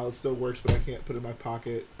kitchen tile. It still works, but I can't put it in my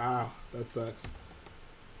pocket. Ah, that sucks.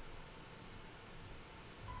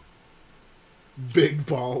 Big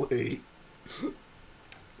Ball 8.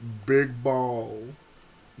 Big Ball.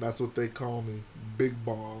 That's what they call me. Big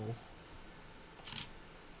Ball.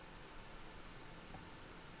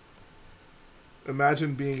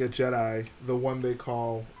 Imagine being a Jedi, the one they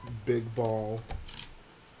call Big Ball.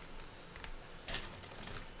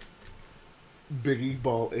 Biggie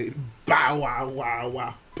Ball 8. Bow wow wow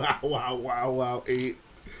wow. Bow wow wow wow 8.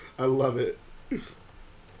 I love it.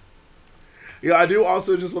 Yeah, I do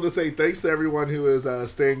also just want to say thanks to everyone who is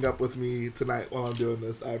staying up with me tonight while I'm doing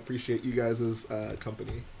this. I appreciate you guys'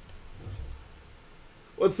 company.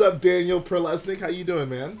 What's up, Daniel Perlesnik? How you doing,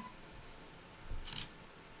 man?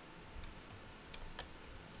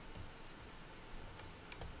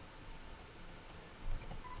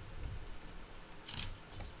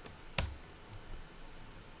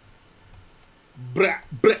 Brap,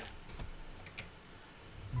 brap.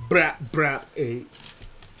 Brap, brap, 8.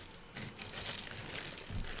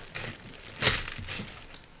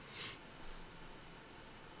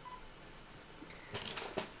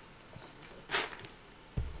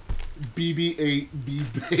 BB-8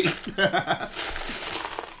 B-bait.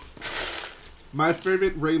 My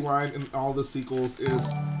favorite Rey line in all the sequels is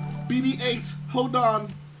BB-8, hold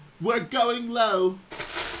on, we're going low.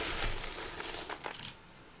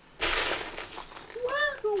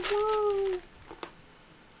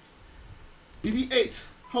 BB-8,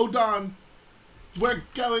 hold on, we're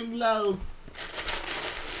going low.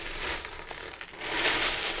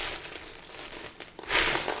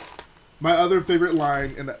 My other favorite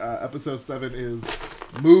line in episode 7 is,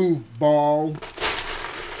 move, ball.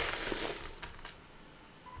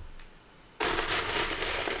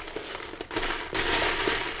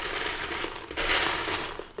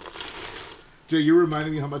 Jay, you're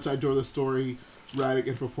reminding me how much I adore the story, writing,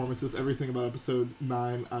 and performances, everything about episode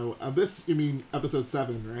 9. This, you mean episode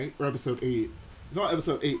 7, right? Or episode 8. It's all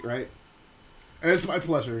episode 8, right? And it's my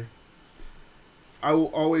pleasure. I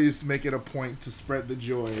will always make it a point to spread the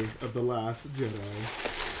joy of The Last Jedi.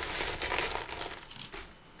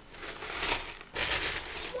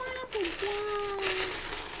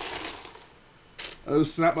 Oh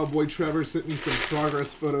snap, my boy Trevor sent me some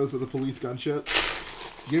progress photos of the police gunship.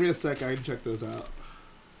 Give me a sec, I can check those out.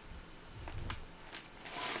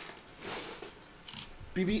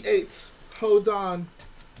 BB-8, hold on,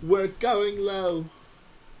 we're going low.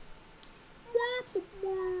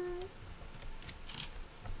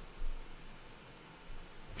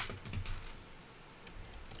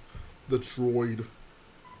 The droid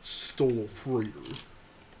stole a freighter.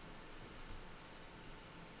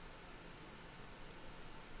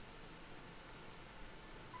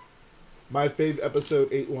 My favorite episode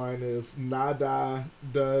 8 line is nada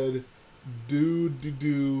dud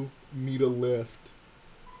do need a lift.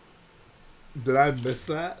 Did I miss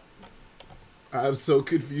that? I'm so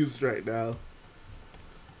confused right now.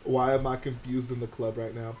 Why am I confused in the club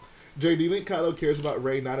right now? Jay, do you think Kylo cares about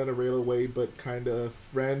Rey not in a Reylo way, but kind of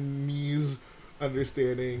frenemies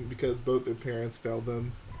understanding because both their parents failed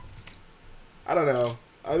them? I don't know.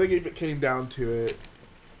 I think if it came down to it,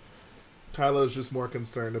 Kylo's just more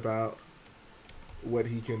concerned about what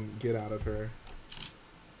he can get out of her.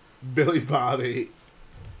 Billy Bob 8.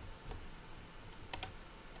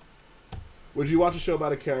 Would you watch a show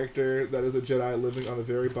about a character that is a Jedi living on the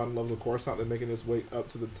very bottom levels of Coruscant and making his way up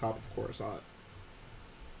to the top of Coruscant?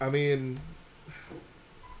 I mean,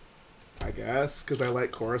 I guess, because I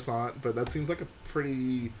like Coruscant, but that seems like a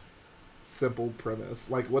pretty simple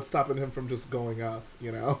premise. Like, what's stopping him from just going up,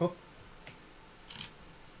 you know?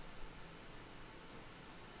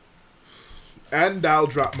 And I'll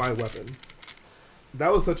drop my weapon.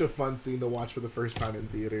 That was such a fun scene to watch for the first time in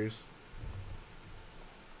theaters.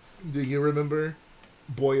 Do you remember?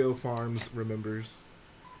 Boyo Farms remembers.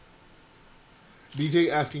 DJ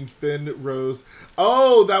asking Finn Rose.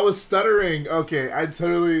 Oh, that was stuttering. Okay, I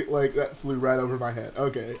totally, like, that flew right over my head.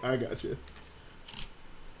 Okay, I got you.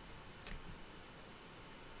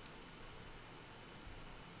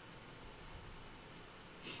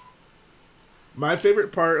 My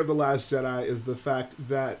favorite part of The Last Jedi is the fact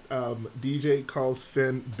that DJ calls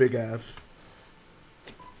Finn Big F.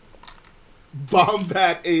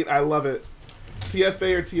 Bombat 8, I love it.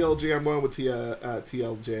 TFA or TLJ? I'm going with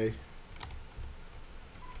TLJ.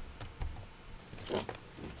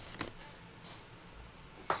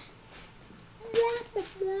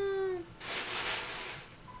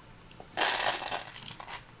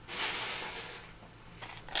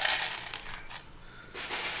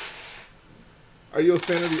 Are you a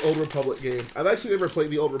fan of the Old Republic game? I've actually never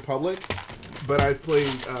played the Old Republic, but I've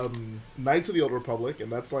played Knights of the Old Republic,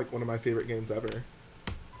 and that's like one of my favorite games ever.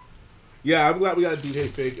 Yeah, I'm glad we got a DJ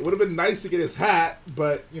fig. It would have been nice to get his hat,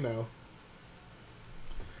 but, you know.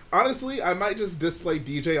 Honestly, I might just display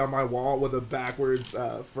DJ on my wall with a backwards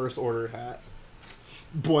First Order hat.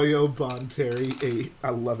 Boyo Bonteri 8. I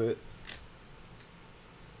love it.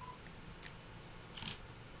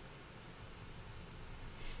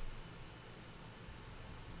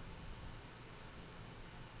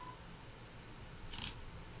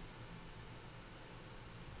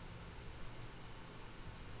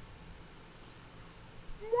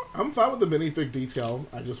 I'm fine with the minifig detail.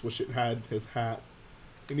 I just wish it had his hat.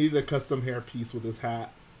 He needed a custom hair piece with his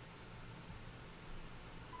hat.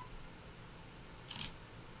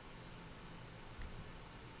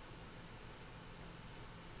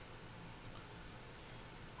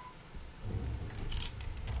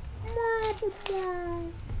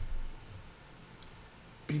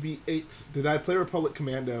 BB8. Did I play Republic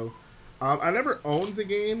Commando? I never owned the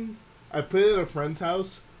game. I played it at a friend's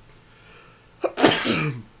house.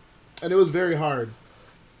 And it was very hard.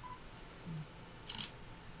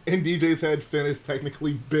 In DJ's head, Finn is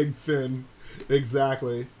technically Big Finn.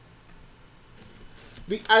 Exactly.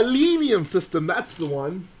 The Alenium system, that's the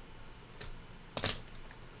one.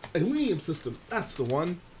 Alenium system, that's the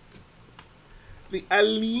one. The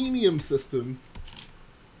Alenium system.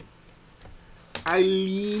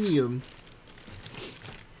 Alenium.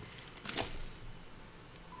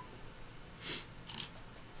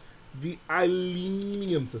 The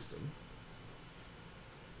Alenium system.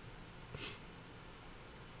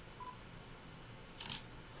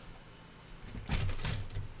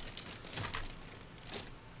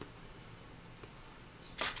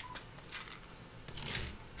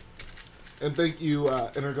 And thank you,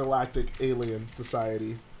 Intergalactic Alien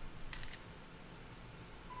Society.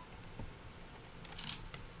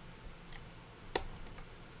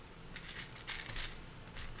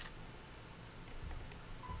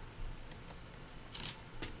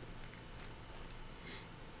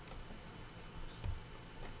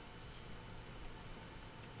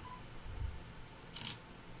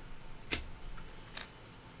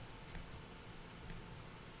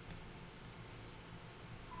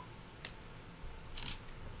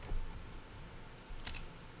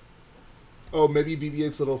 Oh, maybe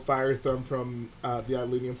BB-8's little fire thumb from the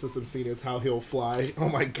Alenium system scene is how he'll fly. Oh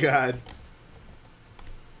my god.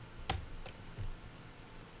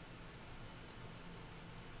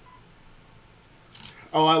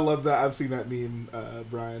 Oh, I love that. I've seen that meme,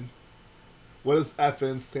 Brian. What does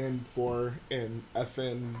FN stand for in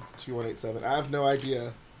FN 2187? I have no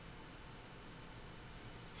idea.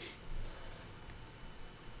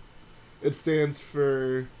 It stands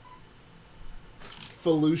for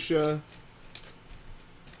Felucia.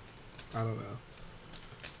 I don't know.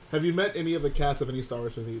 Have you met any of the cast of any Star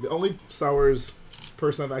Wars movie? The only Star Wars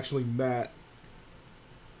person I've actually met...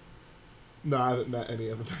 No, I haven't met any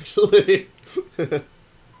of them, actually.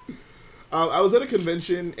 I was at a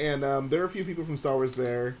convention, and there were a few people from Star Wars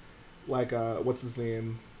there. Like, what's his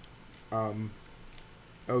name?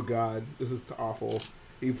 Oh god, this is awful.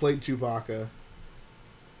 He played Chewbacca.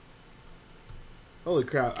 Holy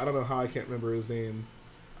crap, I don't know how I can't remember his name.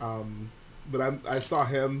 But I saw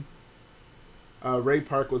him. Ray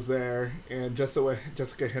Park was there, and Jessica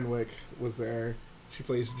Henwick was there. She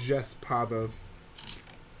plays Jess Pava.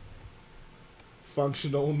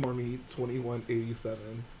 Functional Normie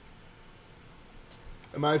 2187.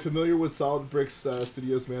 Am I familiar with Solid Bricks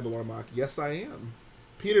Studios Mandalore mock? Yes, I am.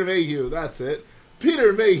 Peter Mayhew, that's it.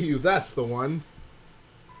 Peter Mayhew, that's the one.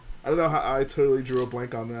 I don't know how I totally drew a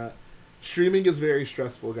blank on that. Streaming is very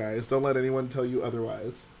stressful, guys. Don't let anyone tell you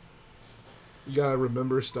otherwise. You gotta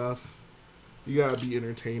remember stuff. You gotta be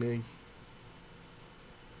entertaining.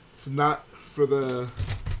 It's not for the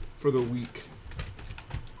weak.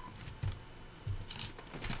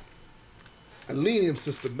 Alenium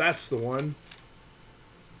System, that's the one.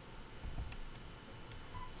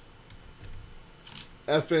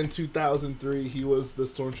 FN 2003, he was the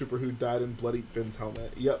stormtrooper who died in Bloody Finn's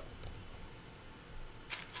helmet. Yep.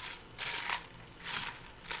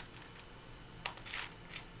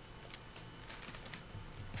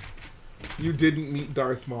 You didn't meet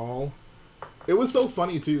Darth Maul. It was so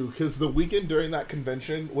funny too, because the weekend during that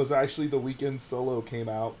convention was actually the weekend Solo came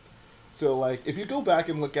out. So like, if you go back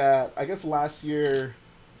and look at, I guess last year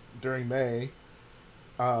during May,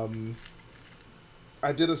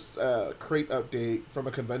 I did a crate update from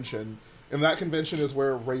a convention, and that convention is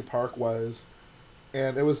where Ray Park was,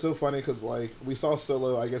 and it was so funny because like we saw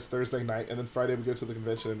Solo I guess Thursday night, and then Friday we go to the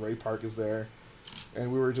convention and Ray Park is there,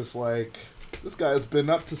 and we were just like, this guy's been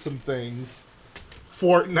up to some things.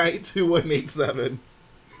 Fortnite 2187.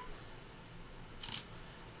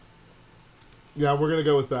 Yeah, we're gonna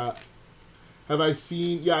go with that. Have I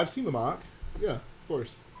seen? Yeah, I've seen the mock. Yeah, of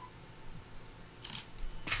course.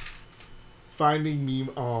 Finding Meme.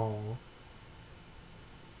 Oh.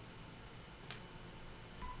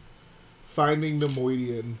 Finding the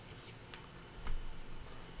Moidians.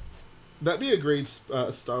 That'd be a great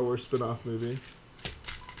Star Wars spin-off movie.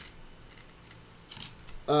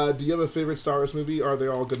 Do you have a favorite Star Wars movie, or are they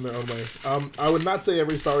all good in their own way? I would not say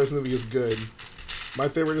every Star Wars movie is good. My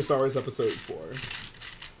favorite is Star Wars Episode 4.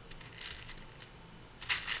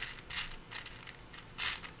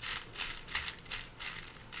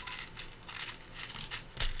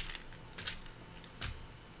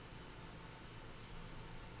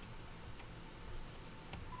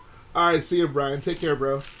 Alright, see you, Brian. Take care,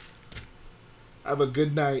 bro. Have a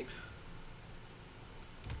good night.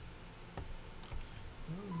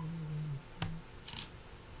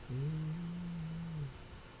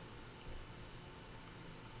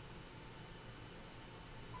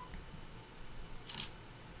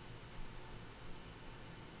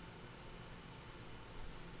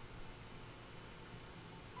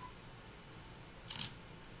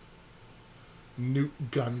 Newt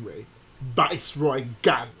Gunray. Viceroy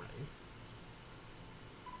Gunray.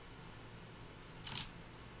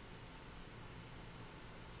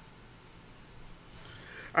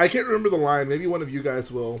 I can't remember the line. Maybe one of you guys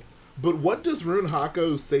will. But what does Rune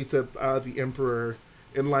Hako say to the Emperor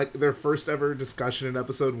in like their first ever discussion in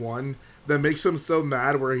episode 1 that makes him so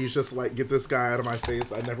mad where he's just like, get this guy out of my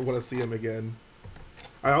face. I never want to see him again.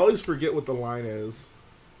 I always forget what the line is.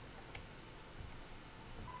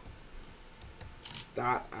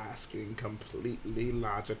 Stop asking completely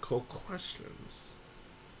logical questions.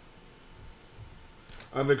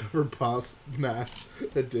 Undercover Boss Mass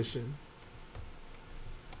Edition.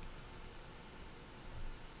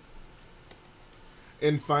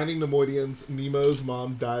 In Finding the Moidians, Nemo's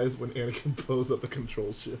mom dies when Anakin blows up the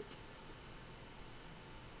control ship.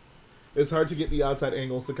 It's hard to get the outside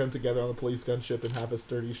angles to come together on the police gunship and have a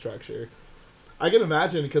sturdy structure. I can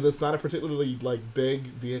imagine, because it's not a particularly like big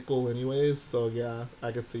vehicle anyways, so yeah,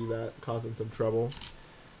 I could see that causing some trouble.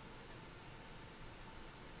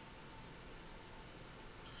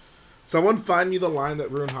 Someone find me the line that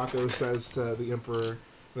Rune Hako says to the Emperor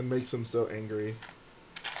that makes him so angry.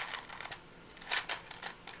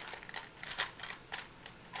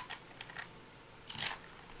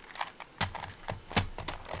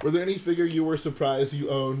 Were there any figure you were surprised you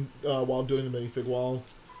owned while doing the minifig wall?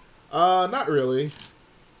 Not really.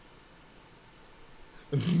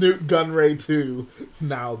 Newt Gunray 2.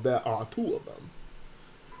 Now there are 2 of them.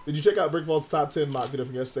 Did you check out BrickVault's top 10 mock video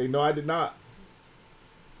from yesterday? No, I did not.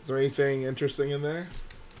 Is there anything interesting in there?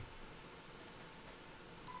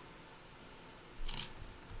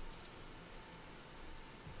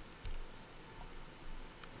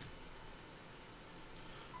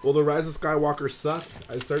 Will the Rise of Skywalker suck?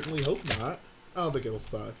 I certainly hope not. I don't think it'll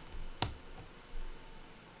suck.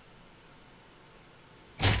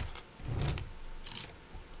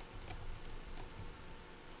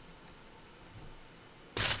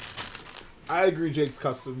 I agree, Jake's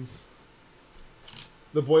Customs.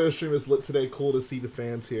 The BOYO stream is lit today. Cool to see the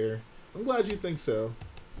fans here. I'm glad you think so.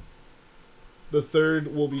 The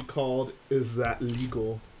third will be called Is That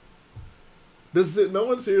Legal? Does no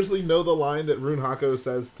one seriously know the line that Rune Hako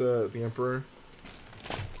says to the Emperor?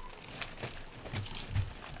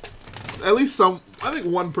 At least some, I think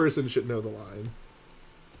one person should know the line.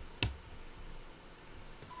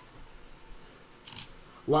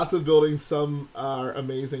 Lots of buildings, some are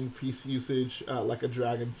amazing piece usage, like a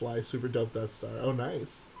Dragonfly, super dope Death Star. Oh,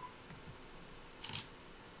 nice.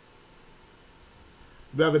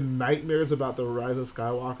 You having nightmares about the Rise of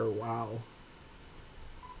Skywalker? Wow.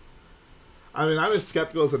 I mean, I'm as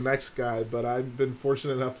skeptical as the next guy, but I've been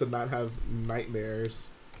fortunate enough to not have nightmares.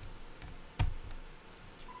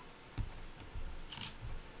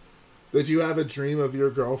 Did you have a dream of your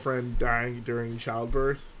girlfriend dying during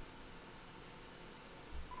childbirth?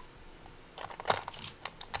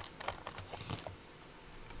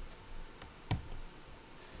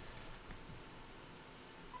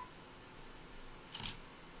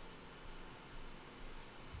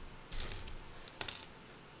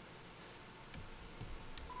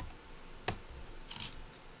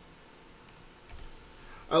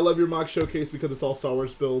 I love your mock showcase because it's all Star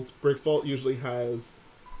Wars builds. BrickVault usually has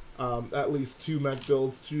at least 2 mech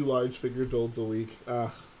builds, 2 large figure builds a week.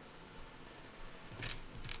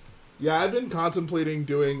 Yeah, I've been contemplating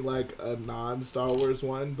doing like a non-Star Wars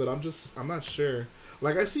one, but I'm not sure.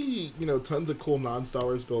 Like, I see, you know, tons of cool non-Star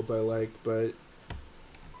Wars builds I like, but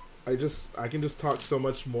I can just talk so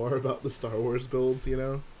much more about the Star Wars builds, you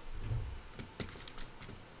know?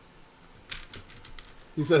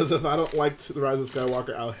 He says, if I don't like The Rise of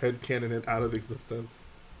Skywalker, I'll headcanon it out of existence.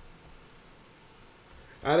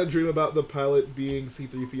 I had a dream about the pilot being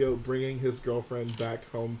C-3PO bringing his girlfriend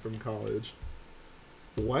back home from college.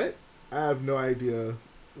 What? I have no idea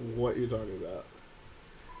what you're talking about.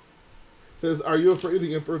 It says, are you afraid of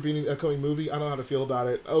the Emperor being an echoing movie? I don't know how to feel about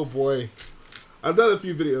it. Oh boy. I've done a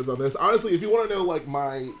few videos on this. Honestly, if you want to know like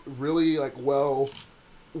my really like well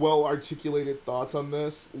articulated thoughts on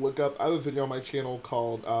this, look up, I have a video on my channel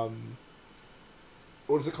called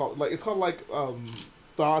what is it called? Like, it's called like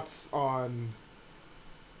thoughts on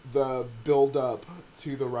the build up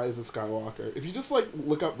to the Rise of Skywalker. If you just like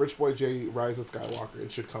look up Rich Boy J Rise of Skywalker,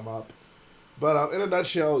 it should come up. But in a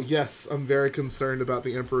nutshell, yes, I'm very concerned about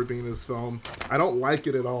the Emperor being in this film. I don't like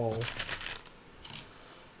it at all.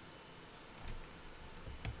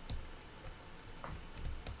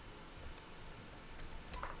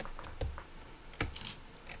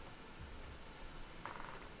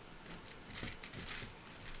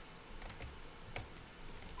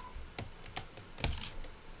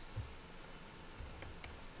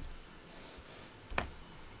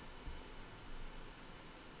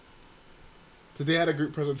 Today I had a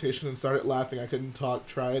group presentation and started laughing. I couldn't talk,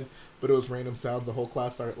 tried, but it was random sounds. The whole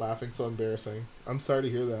class started laughing, so embarrassing. I'm sorry to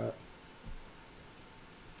hear that.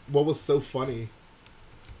 What was so funny?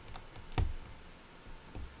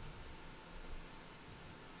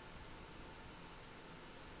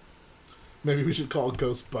 Maybe we should call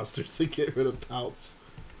Ghostbusters to get rid of Palps.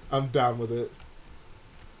 I'm down with it.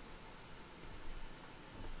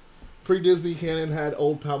 Pre-Disney canon had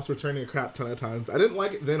old Palps returning a crap ton of times. I didn't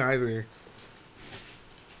like it then either.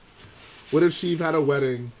 What if Sheev had a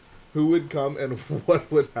wedding? Who would come and what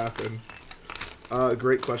would happen?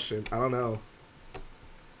 Great question. I don't know.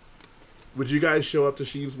 Would you guys show up to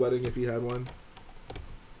Sheev's wedding if he had one?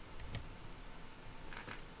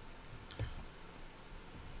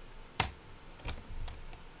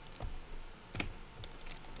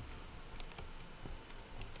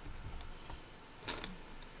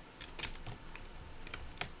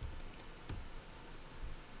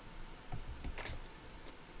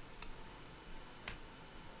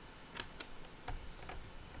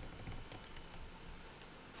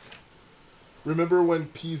 Remember when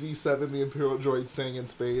PZ-7, the Imperial Droid, sang in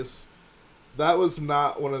space? That was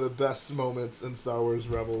not one of the best moments in Star Wars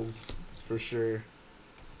Rebels, for sure.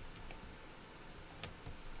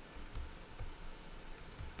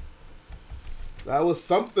 That was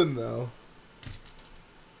something, though.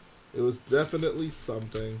 It was definitely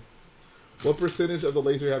something. What percentage of the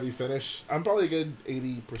laser have you finished? I'm probably a good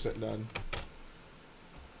 80% done.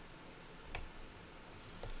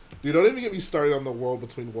 Dude, don't even get me started on the World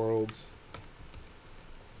Between Worlds.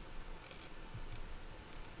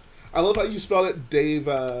 I love how you spelled it, Dave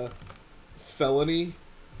Felony.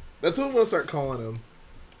 That's what I'm going to start calling him.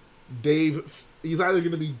 Dave. He's either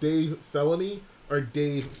going to be Dave Felony or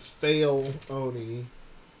Dave Fail-Oni.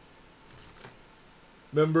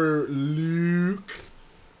 Remember Luke?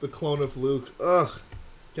 The clone of Luke. Ugh.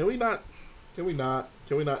 Can we not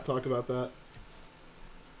talk about that?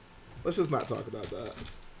 Let's just not talk about that.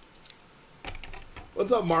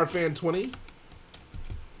 What's up, Marfan20?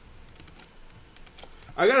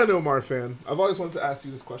 I gotta know, Mar fan. I've always wanted to ask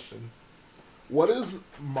you this question. What is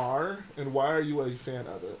Mar, and why are you a fan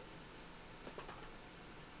of it?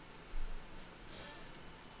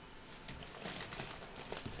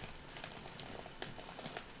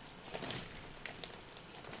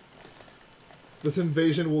 This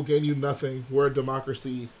invasion will gain you nothing. We're a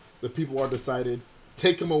democracy. The people are decided.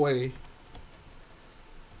 Take them away.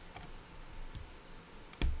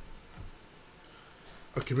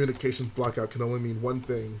 A communications blackout can only mean one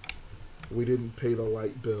thing. We didn't pay the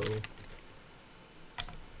light bill.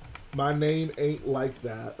 My name ain't like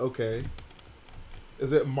that. Okay.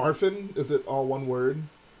 Is it Marfin? Is it all one word?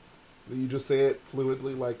 You just say it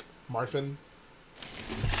fluidly like Marfin?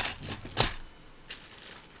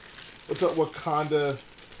 What's up, Wakandan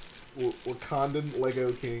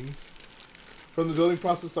Lego King? From the building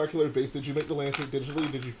process Starkiller base, did you make the landscape digitally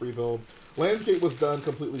or did you free build? Landscape was done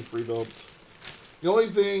completely free built. The only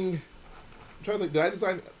thing, I'm trying to think, did I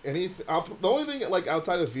design anything? The only thing like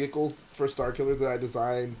outside of vehicles for Starkiller that I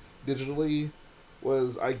designed digitally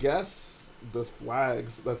was, I guess, the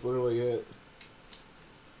flags. That's literally it.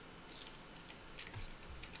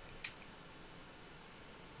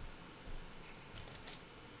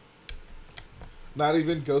 Not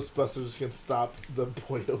even Ghostbusters can stop the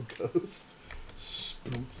BOYO ghost.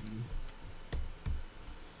 Spooky.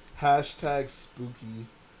 Hashtag spooky.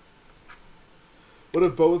 What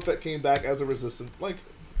if Boba Fett came back as a resistant? Like,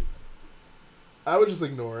 I would just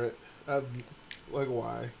ignore it. Like,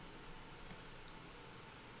 why?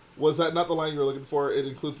 Was that not the line you were looking for? It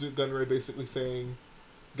includes Newt Gunray basically saying,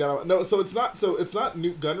 "Get out." No, so it's not. So it's not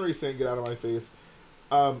Newt Gunray saying, "Get out of my face."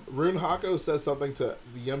 Rune Hako says something to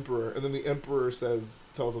the Emperor, and then the Emperor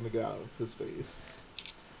tells him to get out of his face.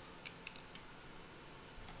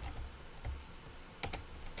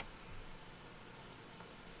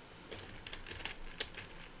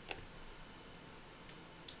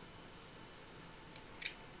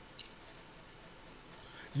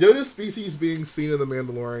 Yoda species being seen in The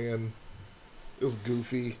Mandalorian is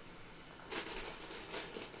goofy.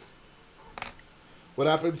 What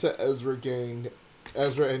happened to Ezra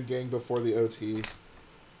and gang before the OT?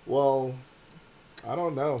 Well, I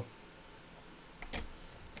don't know.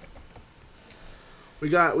 We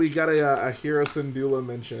got a Hero Syndulla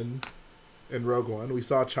mention in Rogue One. We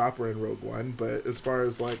saw Chopper in Rogue One, but as far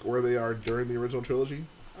as like where they are during the original trilogy,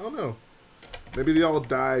 I don't know. Maybe they all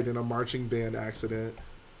died in a marching band accident.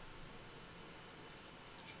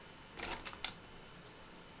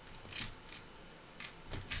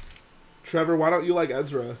 Trevor, why don't you like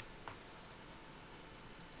Ezra?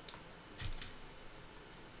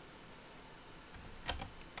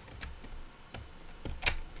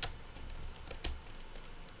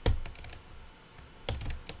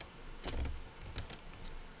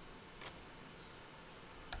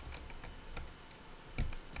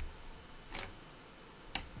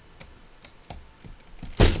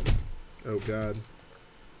 Oh, God.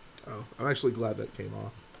 Oh, I'm actually glad that came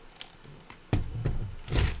off.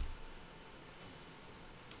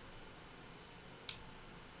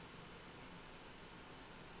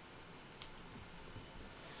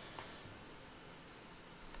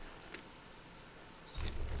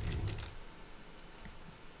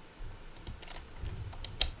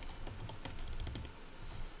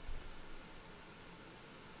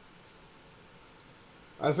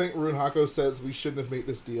 I think Rune Hako says we shouldn't have made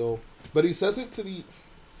this deal. But he says it to the...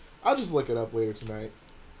 I'll just look it up later tonight.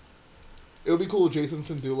 It would be cool if Jason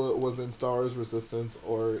Syndulla was in Star Wars Resistance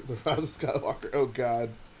or The Rise of Skywalker. Oh,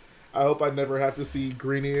 God. I hope I never have to see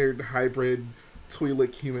green-eared hybrid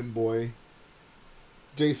Twi'lek human boy.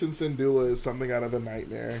 Jason Syndulla is something out of a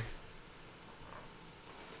nightmare.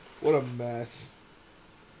 What a mess.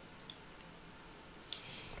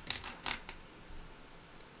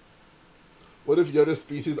 What if Yoda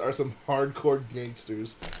species are some hardcore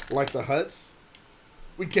gangsters? Like the Hutts?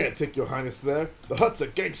 We can't take your highness there. The Hutts are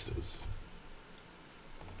gangsters.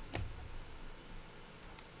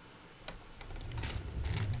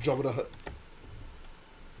 Jabba the Hutt.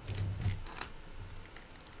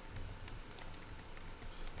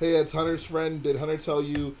 Hey, it's Hunter's friend. Did Hunter tell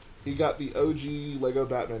you he got the OG Lego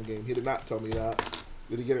Batman game? He did not tell me that.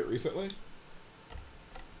 Did he get it recently?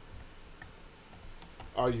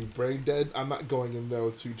 Are you brain dead? I'm not going in there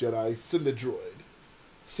with two Jedi. Send the droid.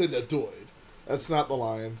 Send the droid. That's not the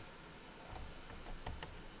line.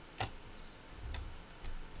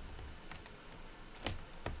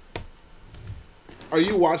 Are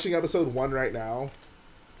you watching episode 1 right now?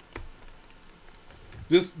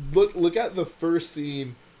 Just look at the first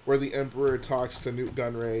scene where the Emperor talks to Newt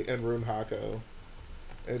Gunray and Rune Hako.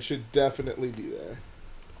 It should definitely be there.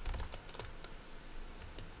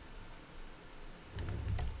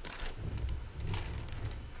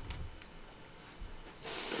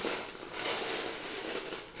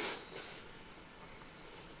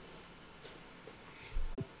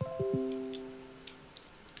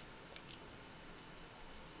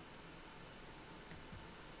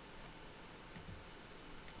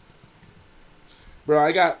 Bro,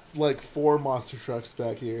 I got like 4 monster trucks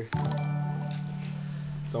back here.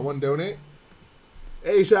 Someone donate?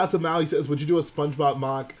 Hey, shout out to Mal. He says, would you do a SpongeBob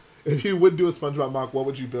mock? If you would do a SpongeBob mock, what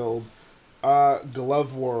would you build?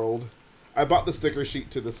 Glove World. I bought the sticker sheet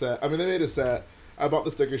to the set. I mean, they made a set. I bought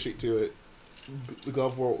the sticker sheet to it. The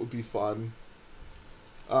Glove World would be fun.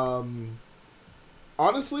 Honestly,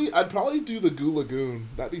 I'd probably do the Goo Lagoon.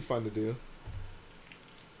 That'd be fun to do.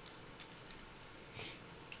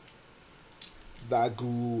 The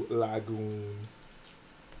Goo Lagoon.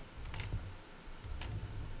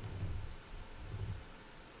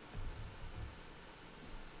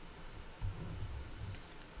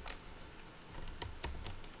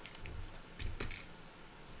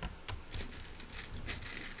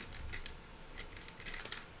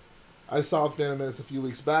 I saw Phantom Menace a few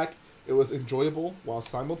weeks back. It was enjoyable while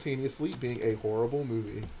simultaneously being a horrible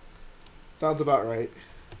movie. Sounds about right.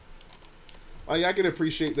 Like, I can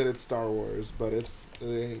appreciate that it's Star Wars, but it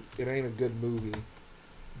ain't a good movie.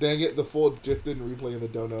 Dang it, the full GIF didn't replay in the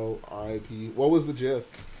Dono RIP. What was the GIF?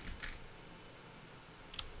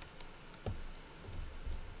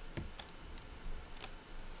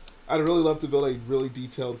 I'd really love to build a really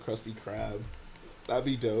detailed Krusty Krab. That'd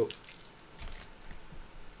be dope.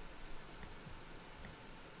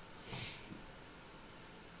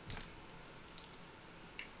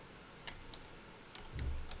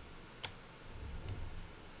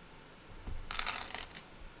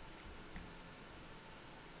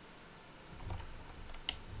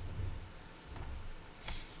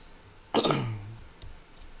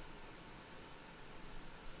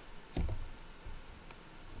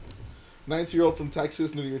 Year-old from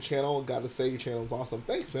Texas, new to your channel. Gotta say, your channel's awesome.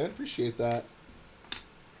 Thanks, man. Appreciate that.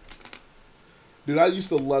 Dude, I used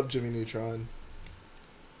to love Jimmy Neutron.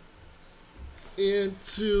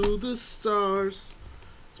 Into the stars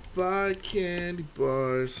to buy candy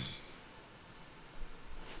bars.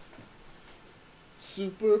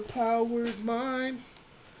 Super powered mind.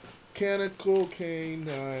 Mechanical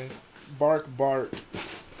canine. Bark, bark.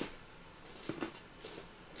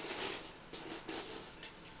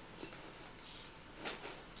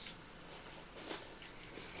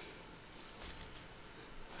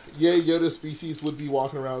 Yeah, Yoda species would be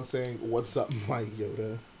walking around saying, "What's up, my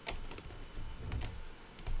Yoda?"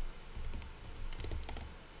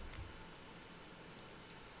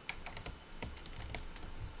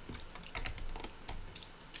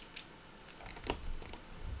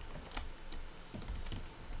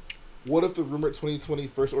 What if the rumored 2020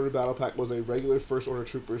 First Order Battle Pack was a regular First Order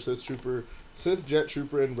Trooper, Sith Jet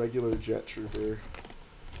Trooper, and regular Jet Trooper?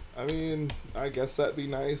 I mean, I guess that'd be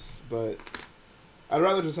nice, but I'd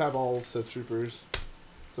rather just have all Sith Troopers,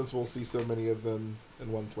 since we'll see so many of them in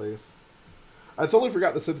one place. I totally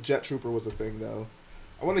forgot the Sith Jet Trooper was a thing, though.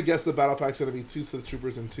 I want to guess the Battle Pack's going to be 2 Sith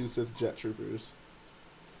Troopers and 2 Sith Jet Troopers.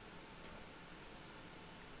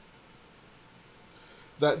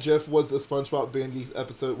 That GIF was the SpongeBob Band Geeks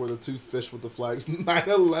episode where the 2 fish with the flags.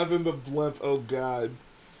 9/11 the blimp. Oh, God.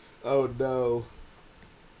 Oh, no.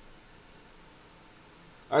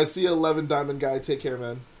 Alright, see you, 11 Diamond Guy. Take care,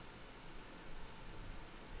 man.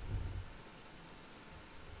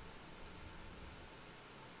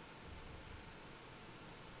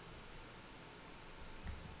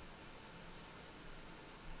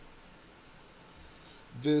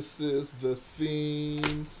 This is the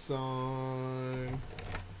theme song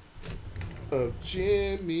of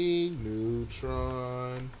Jimmy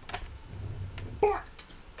Neutron. Bark!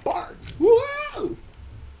 Bark! Whoa!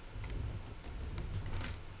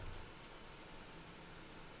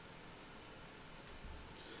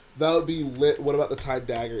 That would be lit. What about the Tide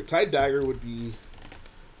Dagger? Tide Dagger would be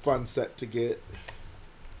fun set to get.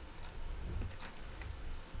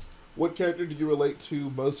 What character do you relate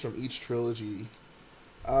to most from each trilogy?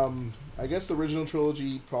 I guess the original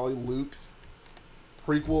trilogy, probably Luke.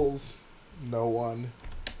 Prequels, no one.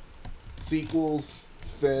 Sequels,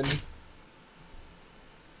 Finn.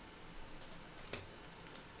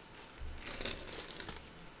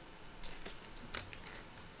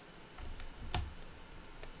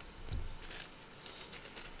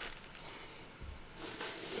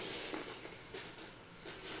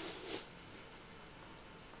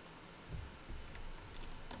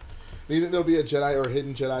 Do you think there'll be a Jedi or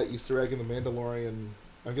hidden Jedi Easter egg in The Mandalorian?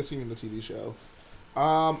 I'm guessing in the TV show.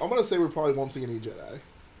 I'm going to say we probably won't see any Jedi.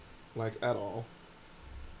 Like, at all.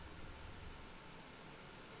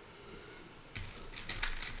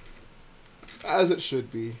 As it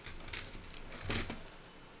should be.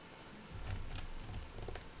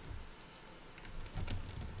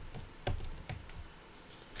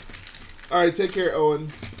 All right, take care, Owen.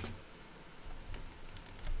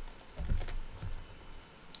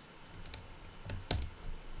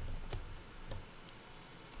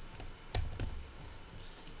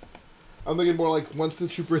 I'm thinking more like Once the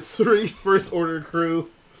Trooper 3 First Order Crew.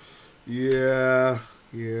 Yeah,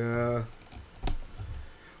 yeah.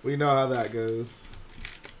 We know how that goes.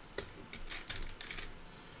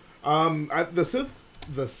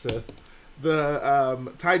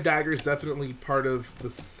 The TIE Dagger is definitely part of the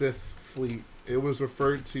Sith fleet. It was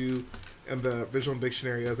referred to in the Visual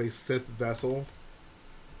Dictionary as a Sith vessel.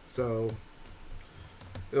 So,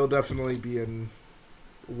 it'll definitely be in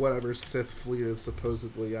whatever Sith fleet is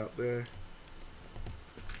supposedly out there.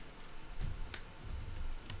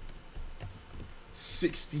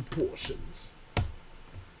 60 portions.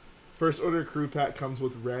 First Order crew pack comes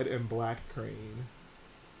with red and black crane.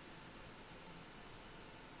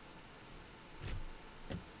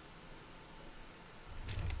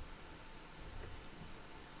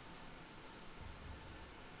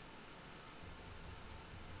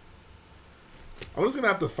 I'm just gonna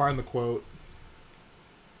have to find the quote.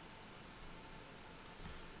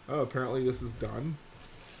 Oh, apparently this is done.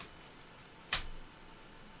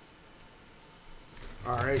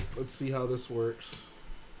 Alright, let's see how this works.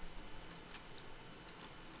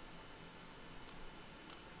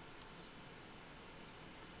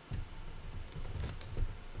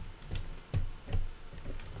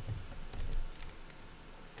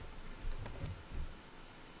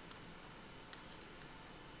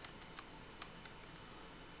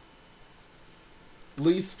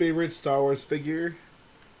 Least favorite Star Wars figure?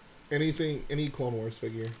 Anything, any Clone Wars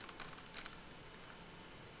figure.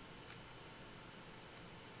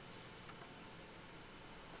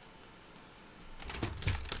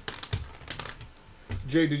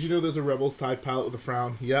 Jay, did you know there's a Rebels TIE pilot with a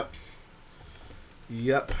frown? Yep.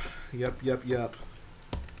 Yep. Yep.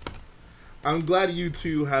 I'm glad you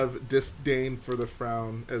two have disdain for the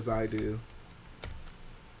frown as I do.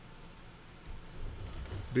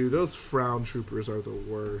 Dude, those frown troopers are the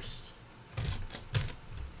worst.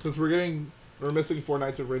 Since we're missing 4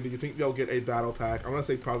 Knights of Ren, do you think they'll get a battle pack? I'm gonna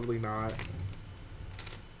say probably not.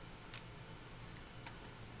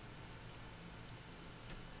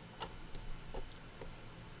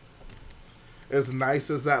 As nice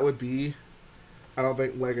as that would be, I don't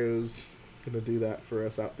think Lego's gonna do that for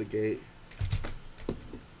us out the gate.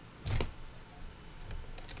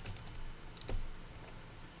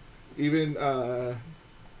 Even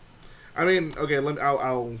I mean, okay,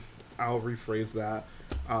 I'll rephrase that.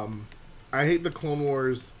 I hate the Clone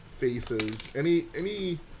Wars faces.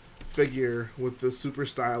 Any figure with the super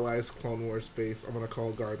stylized Clone Wars face, I'm gonna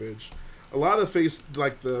call garbage. A lot of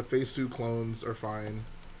the Phase 2 clones are fine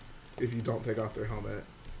if you don't take off their helmet.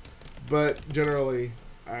 But generally,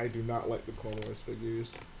 I do not like the Clone Wars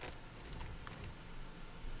figures.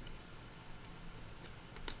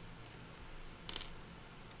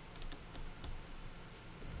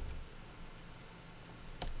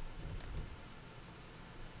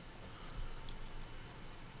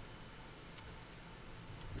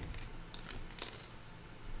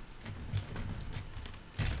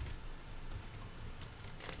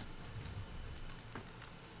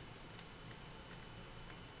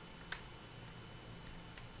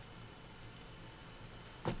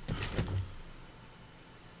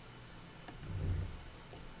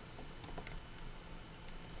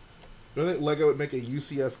 Do I think Lego would make a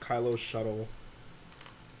UCS Kylo shuttle?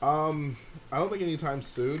 I don't think anytime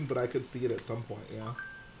soon, but I could see it at some point, yeah.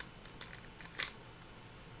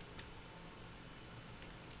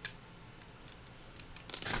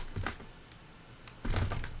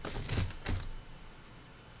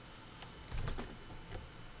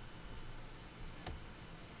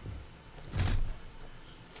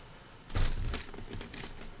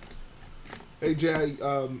 Hey Jay,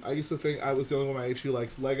 I used to think I was the only one my age who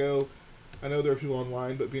likes Lego. I know there are people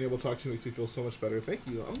online, but being able to talk to you makes me feel so much better. Thank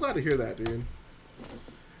you. I'm glad to hear that, dude.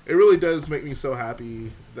 It really does make me so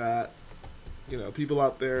happy that, you know, people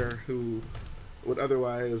out there who would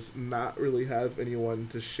otherwise not really have anyone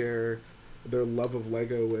to share their love of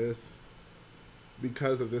Lego with,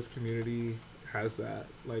 because of this community, has that.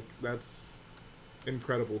 Like, that's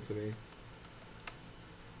incredible to me.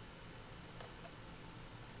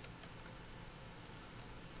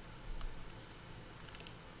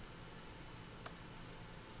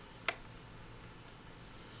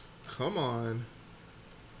 Come on.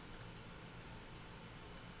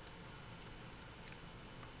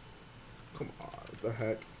 Come on, what the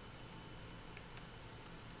heck?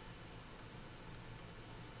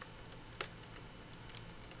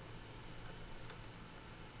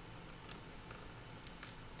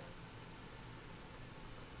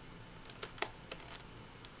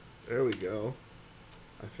 There we go.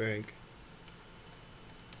 I think.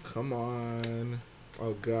 Come on.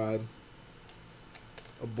 Oh, God.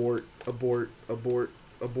 Abort, abort, abort,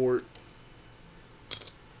 abort.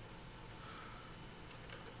 This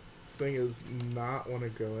thing is not want to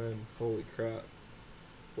go in. Holy crap.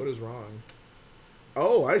 What is wrong?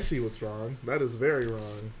 Oh, I see what's wrong. That is very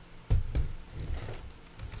wrong.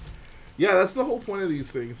 Yeah, that's the whole point of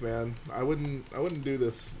these things, man. I wouldn't do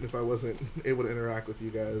this if I wasn't able to interact with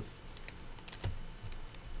you guys.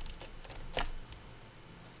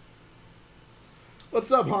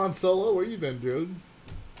 What's up, Han Solo? Where you been, dude?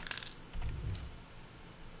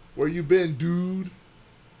 Where you been, dude?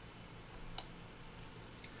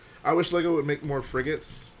 I wish Lego would make more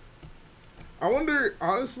frigates. I wonder,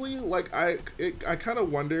 honestly, like, I kind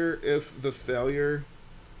of wonder if the failure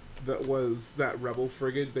that was that Rebel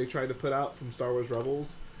frigate they tried to put out from Star Wars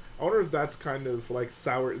Rebels, I wonder if that's kind of, like,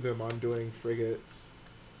 soured them on doing frigates.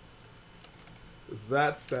 'Cause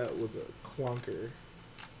that set was a clunker.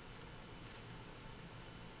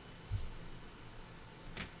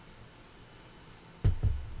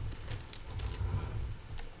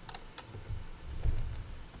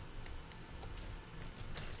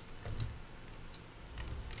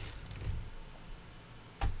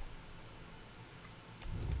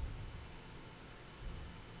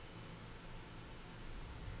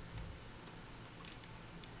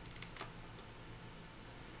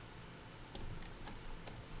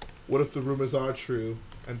 What if the rumors are true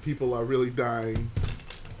and people are really dying?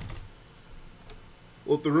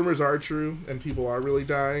 Well, if the rumors are true and people are really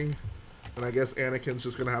dying, then I guess Anakin's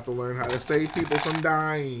just gonna have to learn how to save people from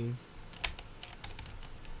dying.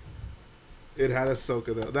 It had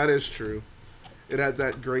Ahsoka, though. That is true. It had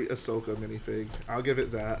that great Ahsoka minifig. I'll give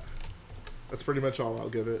it that. That's pretty much all I'll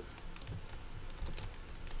give it.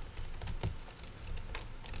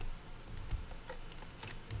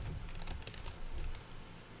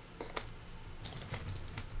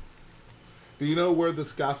 Do you know where the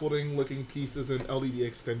scaffolding looking piece is in LDD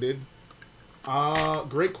extended?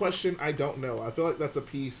 Great question. I don't know. I feel like that's a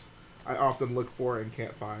piece I often look for and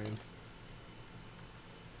can't find.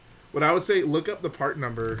 But I would say look up the part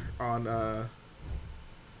number on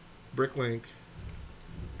Bricklink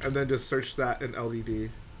and then just search that in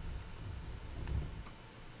LDD.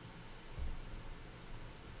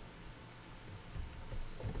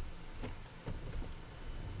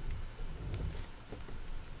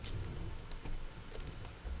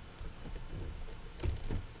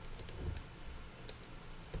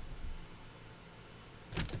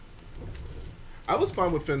 I was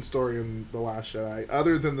fine with Finn's story in The Last Jedi,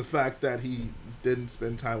 other than the fact that he didn't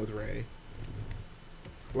spend time with Rey.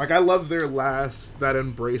 Like, I love their that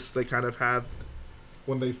embrace they kind of have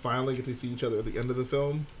when they finally get to see each other at the end of the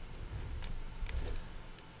film.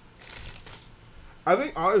 I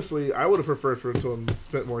think, honestly, I would have preferred for him to have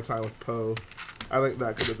spent more time with Poe. I think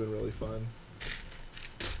that could have been really fun.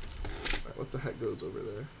 Right, what the heck goes over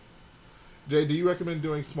there? Jay, do you recommend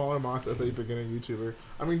doing smaller mocks as a beginner YouTuber?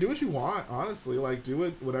 I mean, do what you want, honestly. Like, do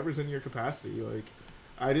it, whatever's in your capacity. Like,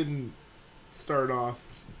 I didn't start off,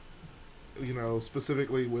 you know,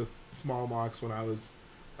 specifically with small mocks when I was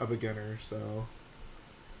a beginner, so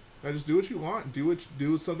I just do what you want.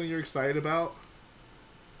 Do something you're excited about.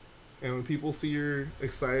 And when people see you're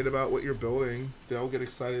excited about what you're building, they'll get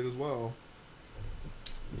excited as well.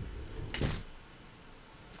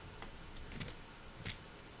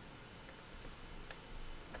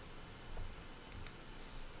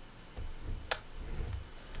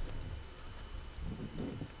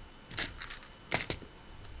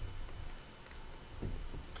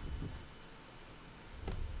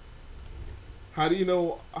 How do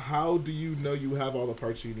you know you have all the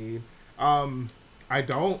parts you need? I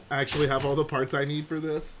don't actually have all the parts I need for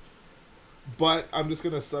this, but I'm just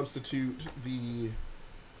going to substitute the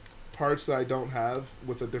parts that I don't have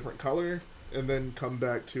with a different color and then come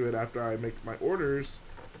back to it after I make my orders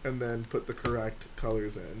and then put the correct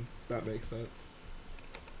colors in. That makes sense.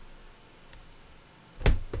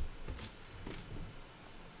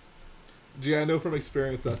 Gee, I know from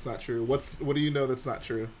experience that's not true. What do you know that's not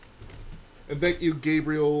true? And thank you,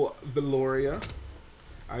 Gabriel Veloria.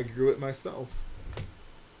 I grew it myself.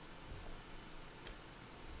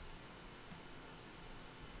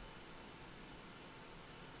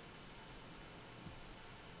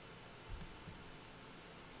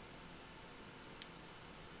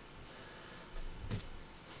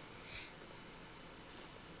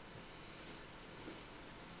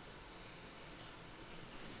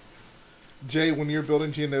 Jay, when you're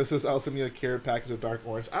building Geonosis, I'll send you a carrot package of dark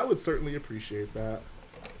orange. I would certainly appreciate that.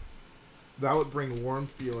 That would bring warm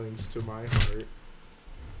feelings to my heart.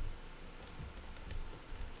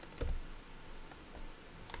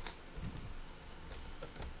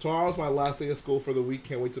 Tomorrow's my last day of school for the week.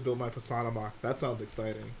 Can't wait to build my Pisana mock. That sounds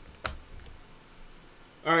exciting.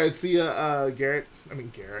 Alright, see ya, Garrett.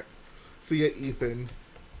 See ya, Ethan.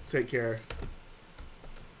 Take care.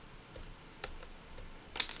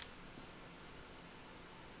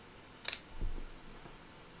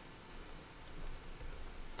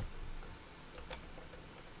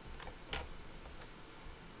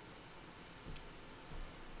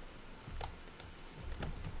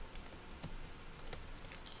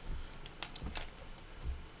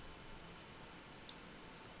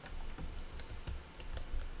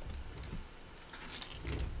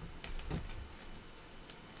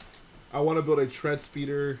 I want to build a tread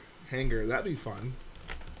speeder hangar. That'd be fun.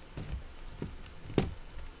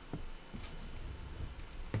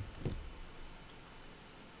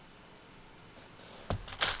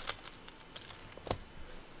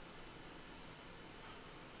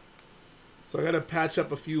 So I gotta patch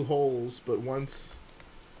up a few holes, but once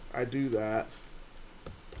I do that,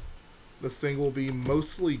 this thing will be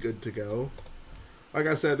mostly good to go. Like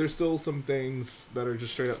I said, there's still some things that are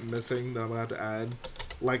just straight up missing that I'm gonna have to add,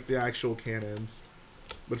 like the actual cannons.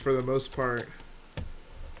 But for the most part,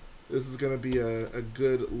 this is gonna be a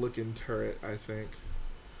good looking turret, I think.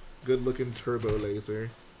 Good looking turbo laser.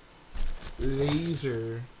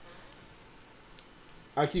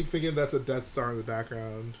 I keep thinking that's a Death Star in the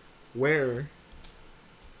background. Where?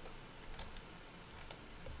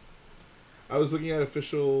 I was looking at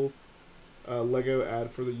official Lego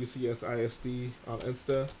ad for the UCS ISD on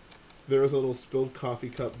Insta. There was a little spilled coffee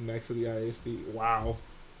cup next to the ISD. Wow.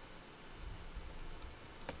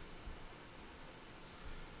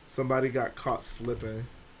 Somebody got caught slipping.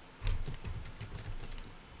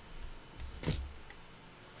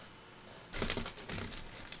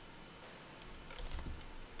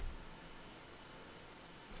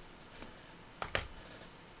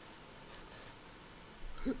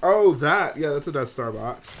 Oh, that. Yeah, that's a Death Star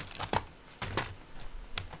box.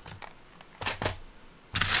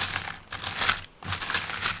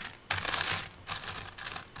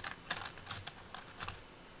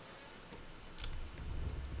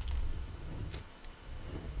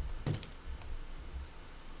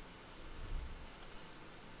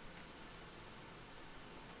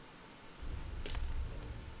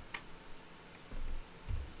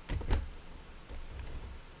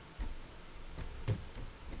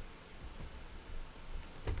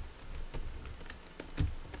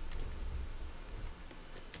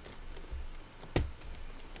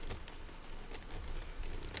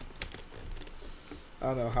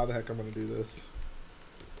 I don't know how the heck I'm going to do this.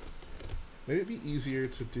 Maybe it'd be easier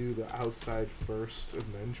to do the outside first and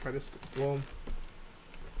then try to well,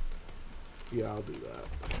 yeah, I'll do that.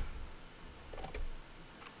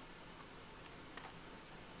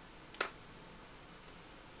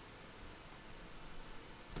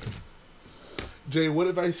 Jay, what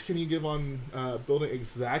advice can you give on building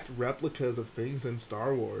exact replicas of things in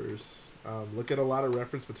Star Wars? Look at a lot of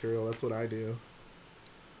reference material. That's what I do.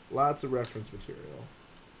 Lots of reference material.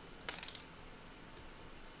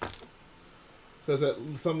 Says that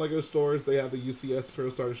some Lego stores, they have the UCS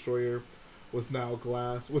Imperial Star Destroyer with no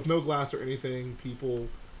glass or anything. People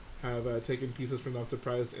have taken pieces from them to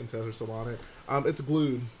price and tests are still on it. It's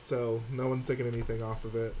glued, so no one's taking anything off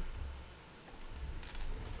of it.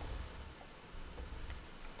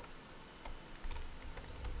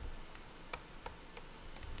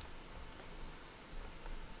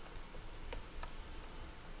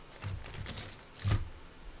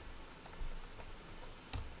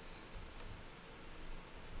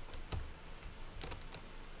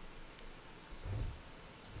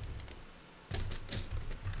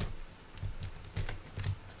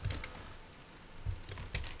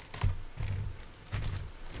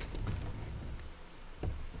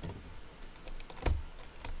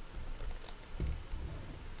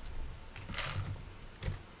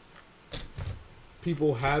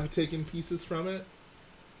 People have taken pieces from it.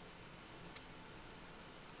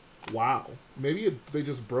 Wow. Maybe they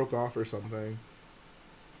just broke off or something.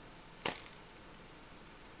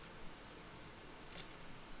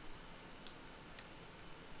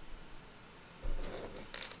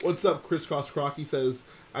 What's up, Crisscross Crocky says,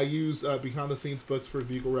 I use behind the scenes books for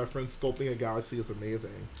vehicle reference. Sculpting a galaxy is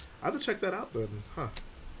amazing. I have to check that out then. Huh.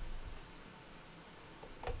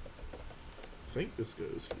 I think this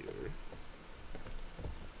goes here.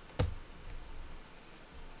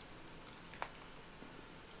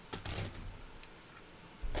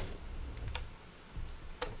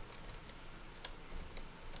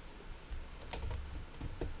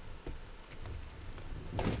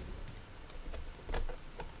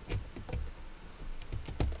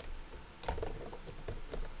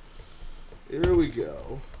 Here we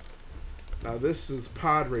go. Now this is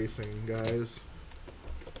pod racing, guys.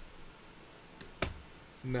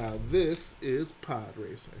 Now this is pod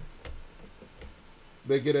racing.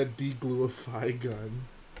 They get a degluify gun.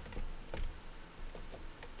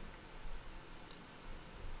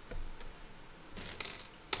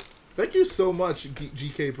 Thank you so much,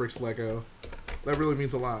 JBBrick's Lego. That really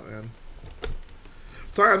means a lot, man.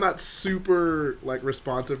 Sorry I'm not super, like,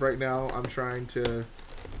 responsive right now. I'm trying to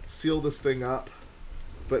seal this thing up,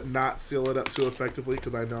 but not seal it up too effectively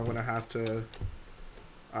because I know I'm going to have to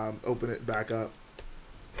open it back up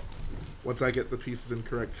once I get the pieces in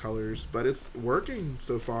correct colors. But it's working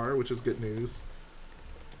so far, which is good news.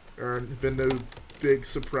 There have been no big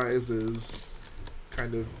surprises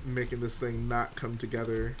kind of making this thing not come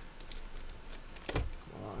together.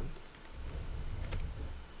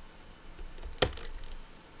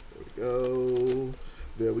 Go.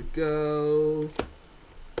 There we go.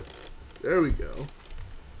 There we go.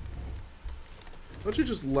 Don't you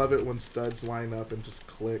just love it when studs line up and just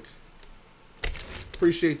click?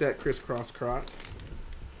 Appreciate that, Crisscross Croc.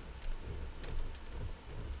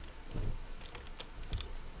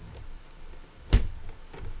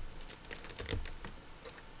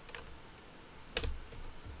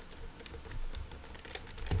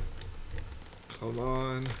 Come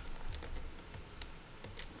on.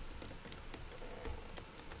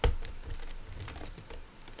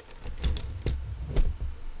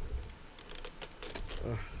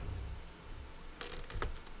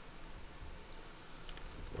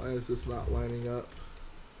 Why is this not lining up?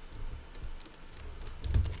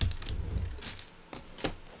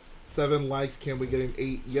 7 likes. Can we get an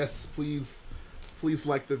 8? Yes, please. Please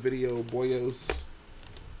like the video, boyos.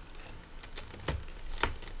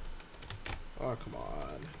 Oh, come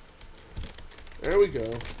on. There we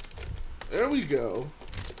go. There we go.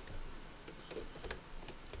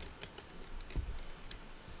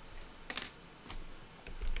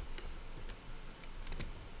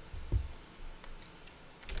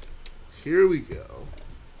 Here we go.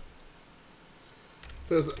 It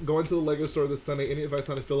says, going to the Lego store this Sunday. Any advice on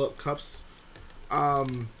how to fill up cups?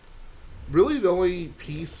 Really, the only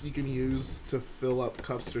piece you can use to fill up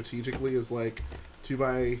cups strategically is like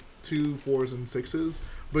 2x2, 4s, and 6s.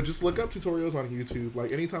 But just look up tutorials on YouTube.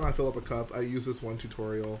 Like anytime I fill up a cup, I use this one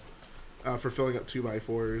tutorial for filling up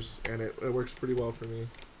 2x4s, and it works pretty well for me.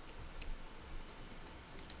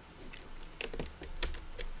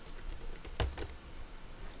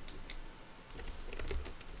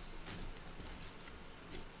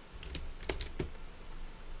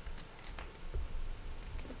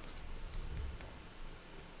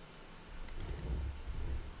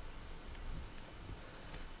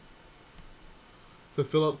 To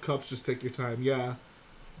fill up cups, just take your time. Yeah.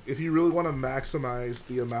 If you really want to maximize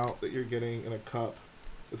the amount that you're getting in a cup,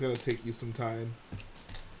 it's going to take you some time.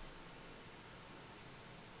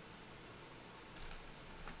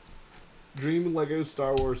 Dream Lego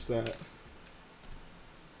Star Wars set.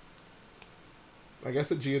 I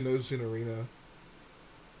guess at Geonosian Arena.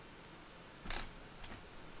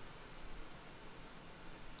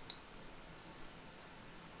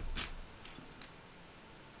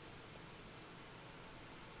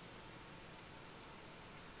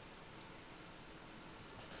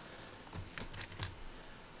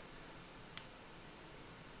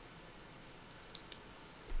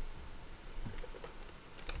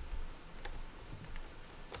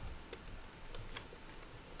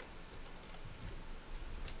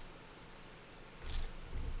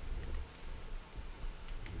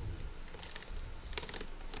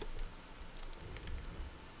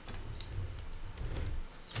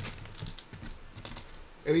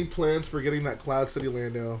 Any plans for getting that Cloud City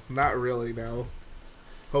Lando? Not really, no.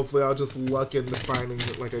 Hopefully I'll just luck into finding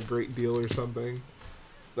like a great deal or something.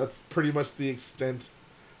 That's pretty much the extent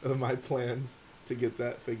of my plans to get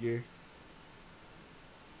that figure.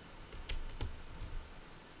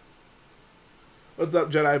 What's up,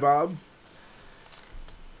 Jedi Bob?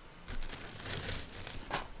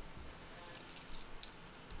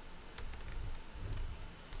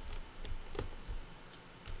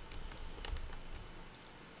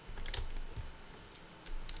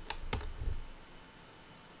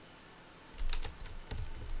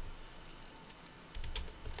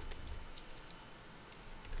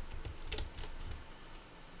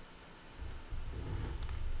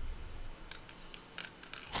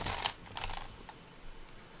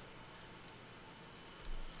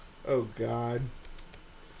 Oh God.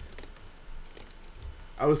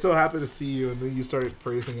 I was so happy to see you, and then you started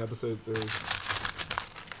praising episode 3.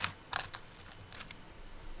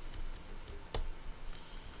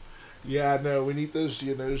 Yeah, no, we need those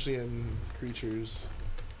Geonosian creatures.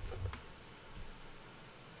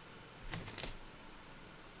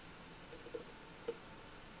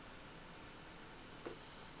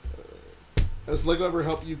 Has Lego ever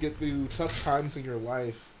helped you get through tough times in your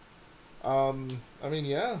life? I mean,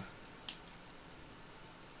 yeah.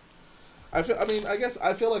 I guess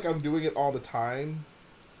I feel like I'm doing it all the time.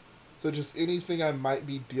 So just anything I might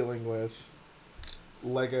be dealing with,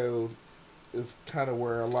 Lego is kind of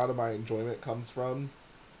where a lot of my enjoyment comes from.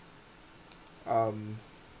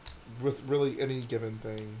 With really any given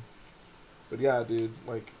thing. But yeah, dude,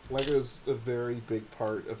 like, Lego's a very big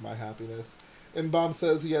part of my happiness. And Bob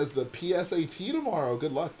says he has the PSAT tomorrow.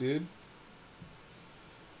 Good luck, dude.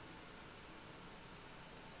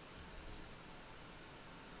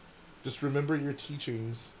 Just remember your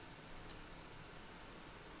teachings.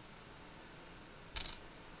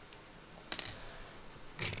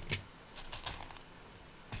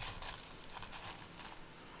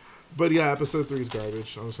 But yeah, episode 3 is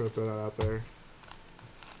garbage. I'm just gonna throw that out there.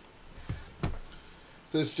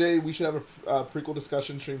 Says Jay, we should have a prequel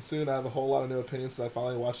discussion stream soon. I have a whole lot of new opinions since I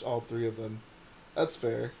finally watched all 3 of them. That's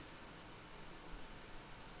fair.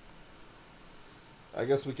 I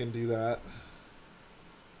guess we can do that.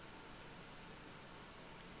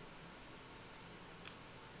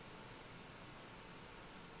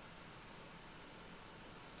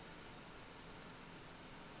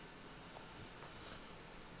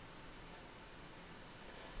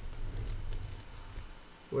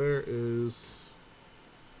 Where is...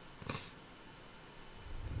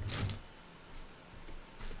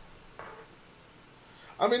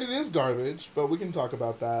 I mean, it is garbage, but we can talk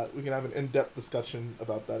about that. We can have an in-depth discussion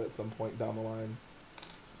about that at some point down the line.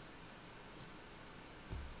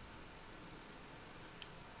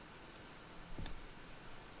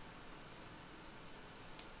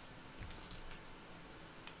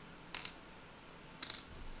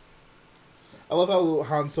 I love how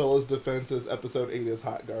Han Solo's defense is episode 8 is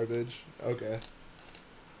hot garbage. Okay.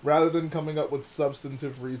 Rather than coming up with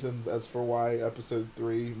substantive reasons as for why episode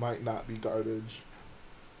 3 might not be garbage.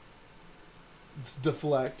 Just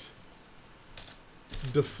deflect.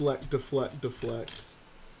 Deflect, deflect, deflect.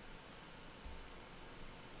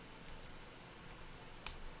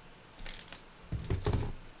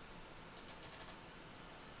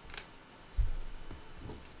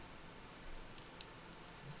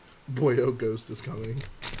 BOYO Ghost is coming.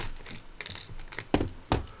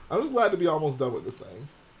 I'm just glad to be almost done with this thing.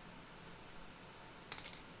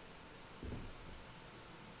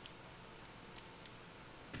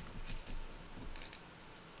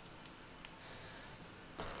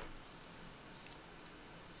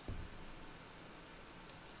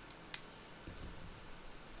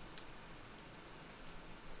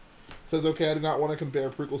 Says, okay, I do not want to compare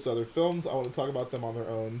prequels to other films. I want to talk about them on their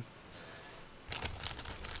own.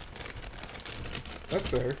 That's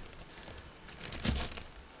fair.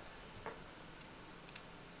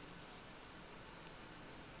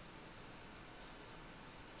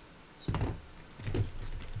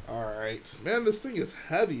 Alright. Man, this thing is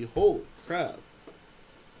heavy. Holy crap.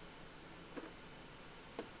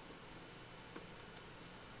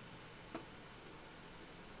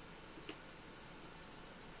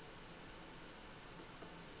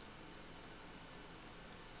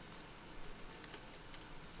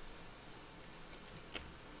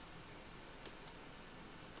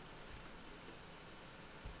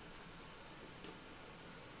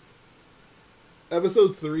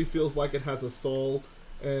 Episode 3 feels like it has a soul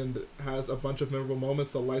and has a bunch of memorable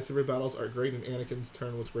moments. The lightsaber battles are great, and Anakin's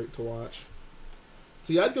turn was great to watch.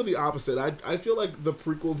 See, I'd go the opposite. I feel like the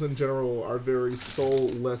prequels in general are very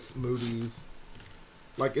soulless movies.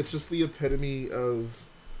 Like, it's just the epitome of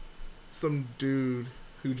some dude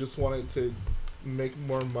who just wanted to make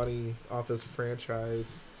more money off his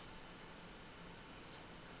franchise.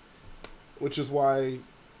 Which is why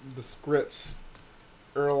the scripts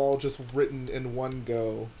are all just written in one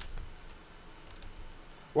go.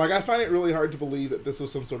 Like, I find it really hard to believe that this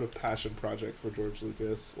was some sort of passion project for George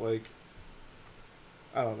Lucas. Like,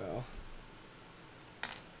 I don't know.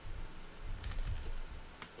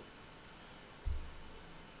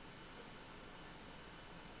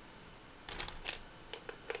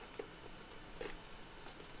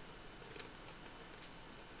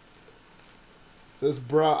 Says,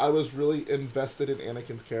 bruh, I was really invested in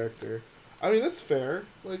Anakin's character. I mean, that's fair.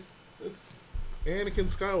 Like, it's Anakin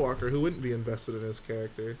Skywalker. Who wouldn't be invested in his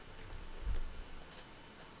character?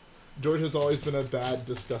 George has always been a bad,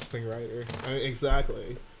 disgusting writer. I mean,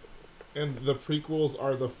 exactly. And the prequels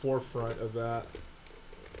are the forefront of that.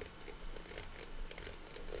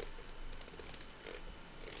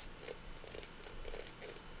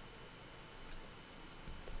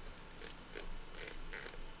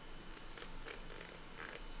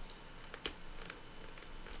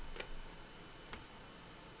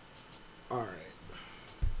 Alright.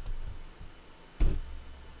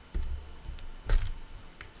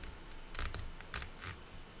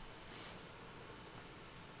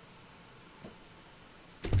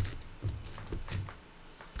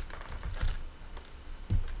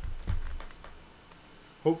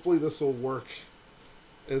 Hopefully this will work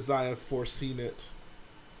as I have foreseen it.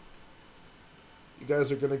 You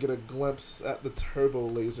guys are going to get a glimpse at the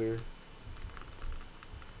TURBOLASER.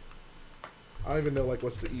 I don't even know like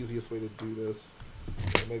what's the easiest way to do this.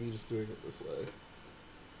 Or maybe just doing it this way.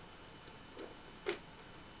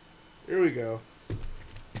 Here we go.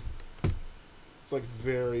 It's like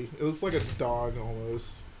it looks like a dog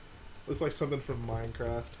almost. Looks like something from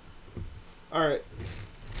Minecraft. Alright.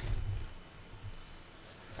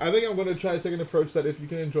 I think I'm going to try to take an approach that if you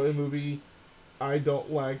can enjoy a movie I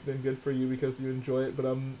don't like, then good for you because you enjoy it, but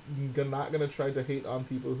I'm not going to try to hate on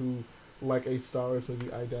people who like a Star Wars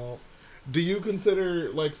movie I don't. Do you consider,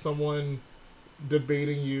 like, someone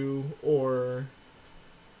debating you or,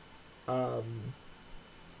 do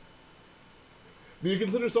you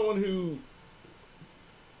consider someone who,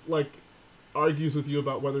 like, argues with you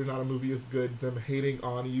about whether or not a movie is good, them hating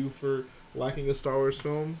on you for liking a Star Wars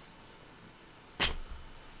film?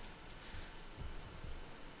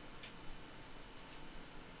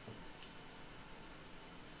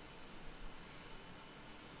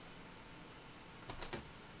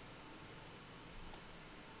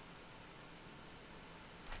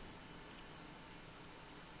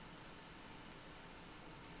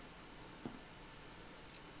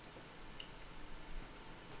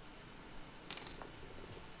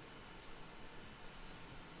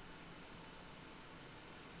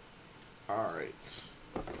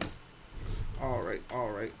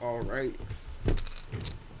 Alright.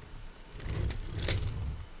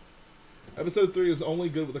 Episode 3 is only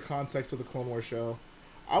good with the context of the Clone Wars show.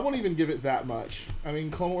 I won't even give it that much. I mean,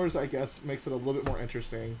 Clone Wars, I guess, makes it a little bit more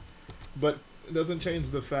interesting. But it doesn't change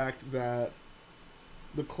the fact that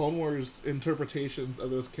the Clone Wars interpretations of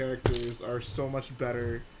those characters are so much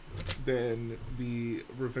better than the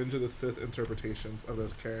Revenge of the Sith interpretations of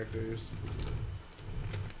those characters.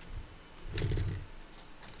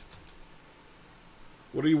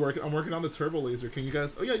 What are you working? I'm working on the TURBOLASER. Can you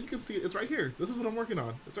guys? Oh yeah, you can see it. It's right here. This is what I'm working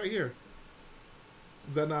on. It's right here.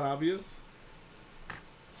 Is that not obvious?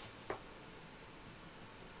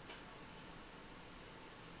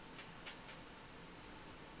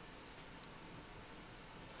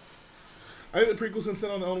 I think the prequels can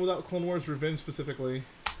stand on their own without Clone Wars Revenge specifically.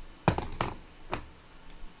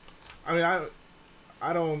 I mean,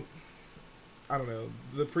 I don't know.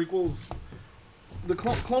 The prequels, the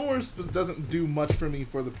Clone Wars doesn't do much for me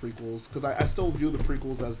for the prequels because I still view the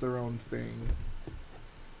prequels as their own thing.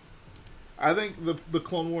 I think the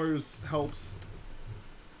Clone Wars helps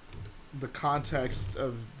the context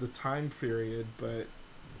of the time period, but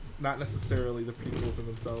not necessarily the prequels in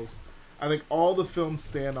themselves. I think all the films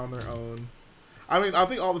stand on their own. I mean, I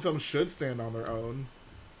think all the films should stand on their own.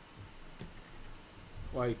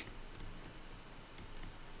 Like,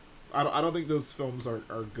 I don't think those films are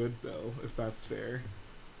good, though, if that's fair.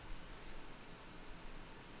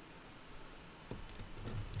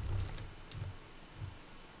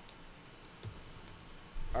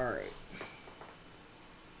 Alright.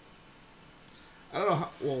 I don't know how...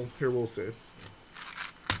 Well, here we'll see.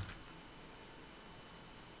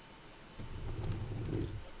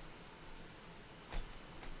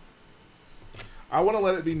 I want to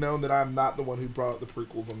let it be known that I'm not the one who brought up the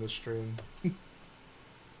prequels on this stream.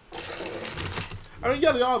 I mean,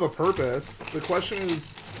 yeah, they all have a purpose. The question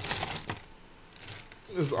is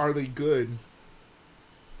are they good?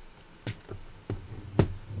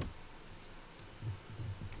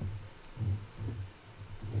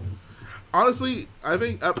 Honestly, I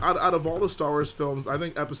think out of all the Star Wars films, I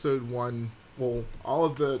think Episode 1, well, all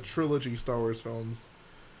of the trilogy Star Wars films,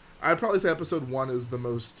 I'd probably say Episode 1 is the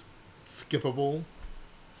most skippable.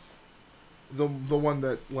 The one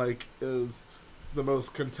that, like, is the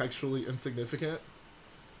most contextually insignificant.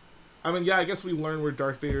 I mean, yeah, I guess we learn where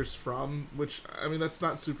Darth Vader's from, which, I mean, that's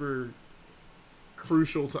not super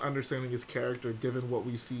crucial to understanding his character, given what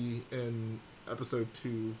we see in Episode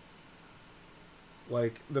 2.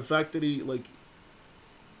 Like, the fact that he, like,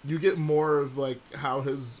 you get more of, like, how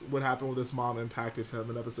what happened with his mom impacted him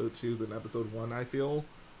in Episode 2 than Episode 1, I feel.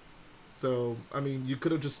 So, I mean, you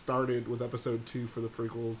could have just started with Episode 2 for the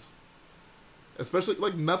prequels. Especially,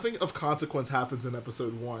 like, nothing of consequence happens in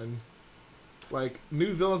Episode 1. Like,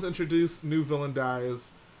 new villains introduced, new villain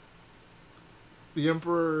dies. The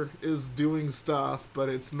Emperor is doing stuff, but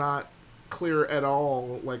it's not clear at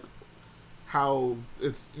all, like, how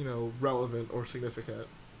it's, you know, relevant or significant.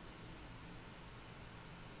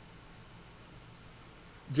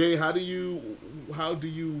 Jay, how do you,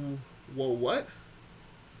 well, what?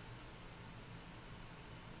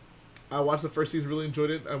 I watched the first season, really enjoyed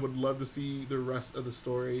it. I would love to see the rest of the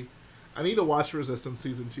story. I need to watch Resistance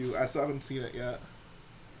Season 2. I still haven't seen it yet.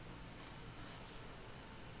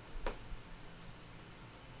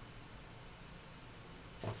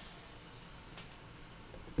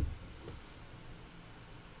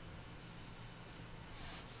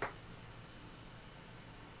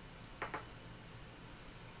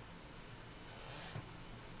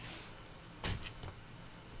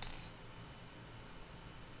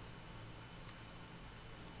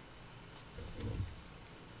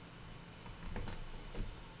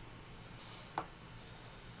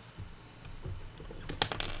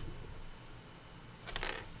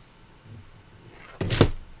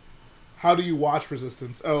 How do you watch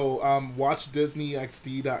Resistance? Oh,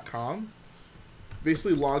 watchdisneyxd.com.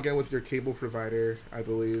 Basically, log in with your cable provider, I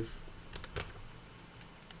believe.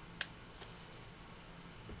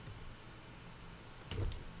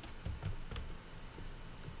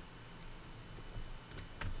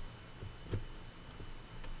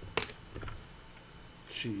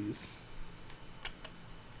 Jeez.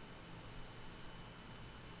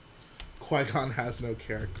 Qui-Gon has no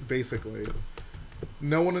character, basically.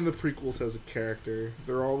 No one in the prequels has a character.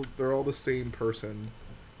 They're all the same person.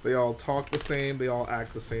 They all talk the same, they all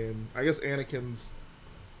act the same. I guess Anakin's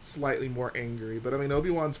slightly more angry, but I mean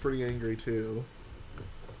Obi-Wan's pretty angry too.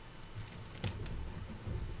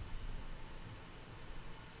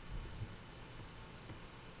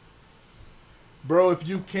 Bro, if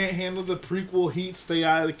you can't handle the prequel heat, stay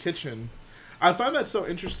out of the kitchen. I find that so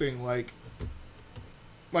interesting. Like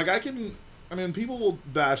I mean, people will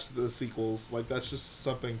bash the sequels. Like, that's just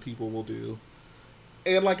something people will do.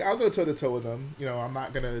 And, like, I'll go toe-to-toe with them. You know, I'm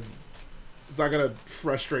not gonna... It's not gonna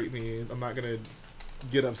frustrate me. I'm not gonna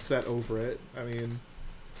get upset over it. I mean,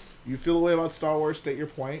 you feel the way about Star Wars, state your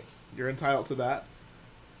point. You're entitled to that.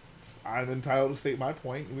 I'm entitled to state my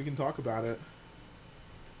point, and we can talk about it.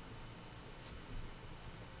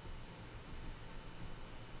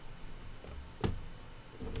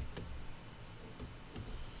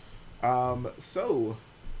 So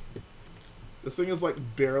this thing is like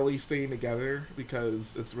barely staying together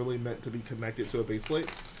because it's really meant to be connected to a base plate.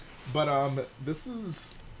 But this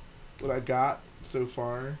is what I got so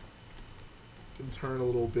far. Can turn a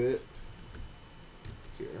little bit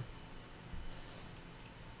here.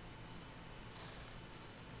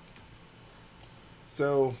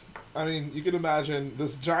 So, I mean, you can imagine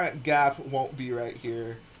this giant gap won't be right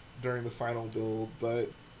here during the final build, but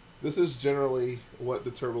this is generally what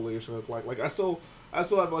the TurboLaser look like. Like I still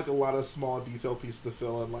have like a lot of small detail pieces to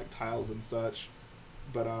fill in, like tiles and such.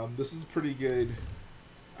 But this is a pretty good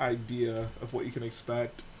idea of what you can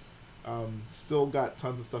expect. Still got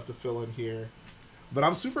tons of stuff to fill in here, but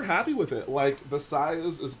I'm super happy with it. Like the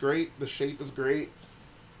size is great, the shape is great.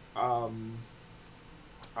 I'm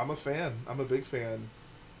a fan. I'm a big fan.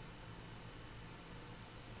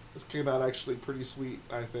 This came out actually pretty sweet,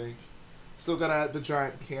 I think. Still got the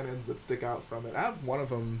giant cannons that stick out from it. I have one of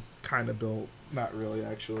them kind of built. Not really,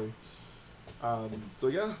 actually. So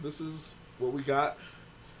yeah, this is what we got.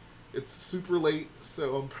 It's super late,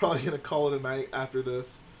 so I'm probably going to call it a night after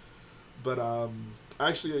this. But I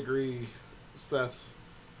actually agree, Seth.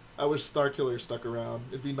 I wish Starkiller stuck around.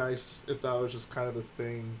 It'd be nice if that was just kind of a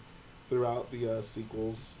thing throughout the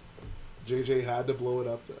sequels. JJ had to blow it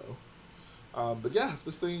up, though. But yeah,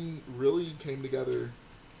 this thing really came together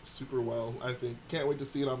super well, I think. Can't wait to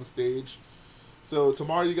see it on the stage. So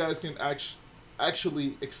tomorrow you guys can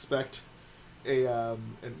actually expect an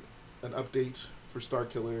update for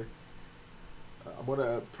Starkiller. I'm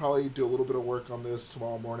gonna probably do a little bit of work on this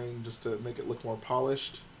tomorrow morning just to make it look more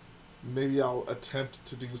polished. Maybe I'll attempt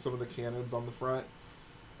to do some of the cannons on the front,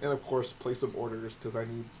 and of course place some orders because I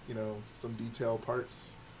need, you know, some detail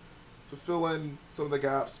parts to fill in some of the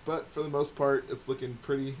gaps. But for the most part, it's looking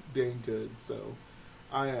pretty dang good. So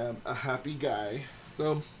I am a happy guy.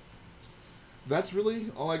 So that's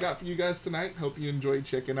really all I got for you guys tonight. Hope you enjoyed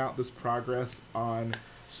checking out this progress on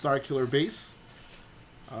Starkiller Base.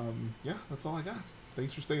 Yeah, that's all I got.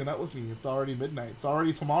 Thanks for staying up with me. It's already midnight. It's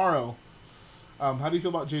already tomorrow. How do you feel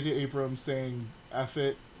about J.J. Abrams saying F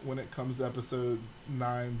it when it comes to episode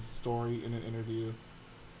 9's story in an interview?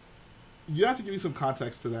 You have to give me some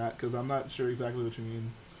context to that because I'm not sure exactly what you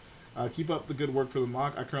mean. Keep up the good work for the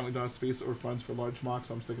mock. I currently don't have space or funds for large mocks,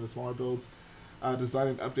 so I'm sticking to smaller builds. Design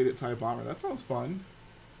an updated TIE bomber. That sounds fun.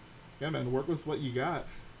 Yeah, man, work with what you got,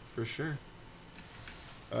 for sure.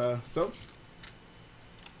 So,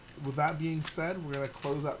 with that being said, we're going to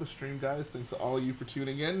close out the stream, guys. Thanks to all of you for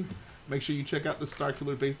tuning in. Make sure you check out the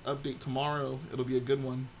Starkiller base update tomorrow. It'll be a good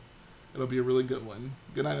one. It'll be a really good one.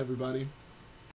 Good night, everybody.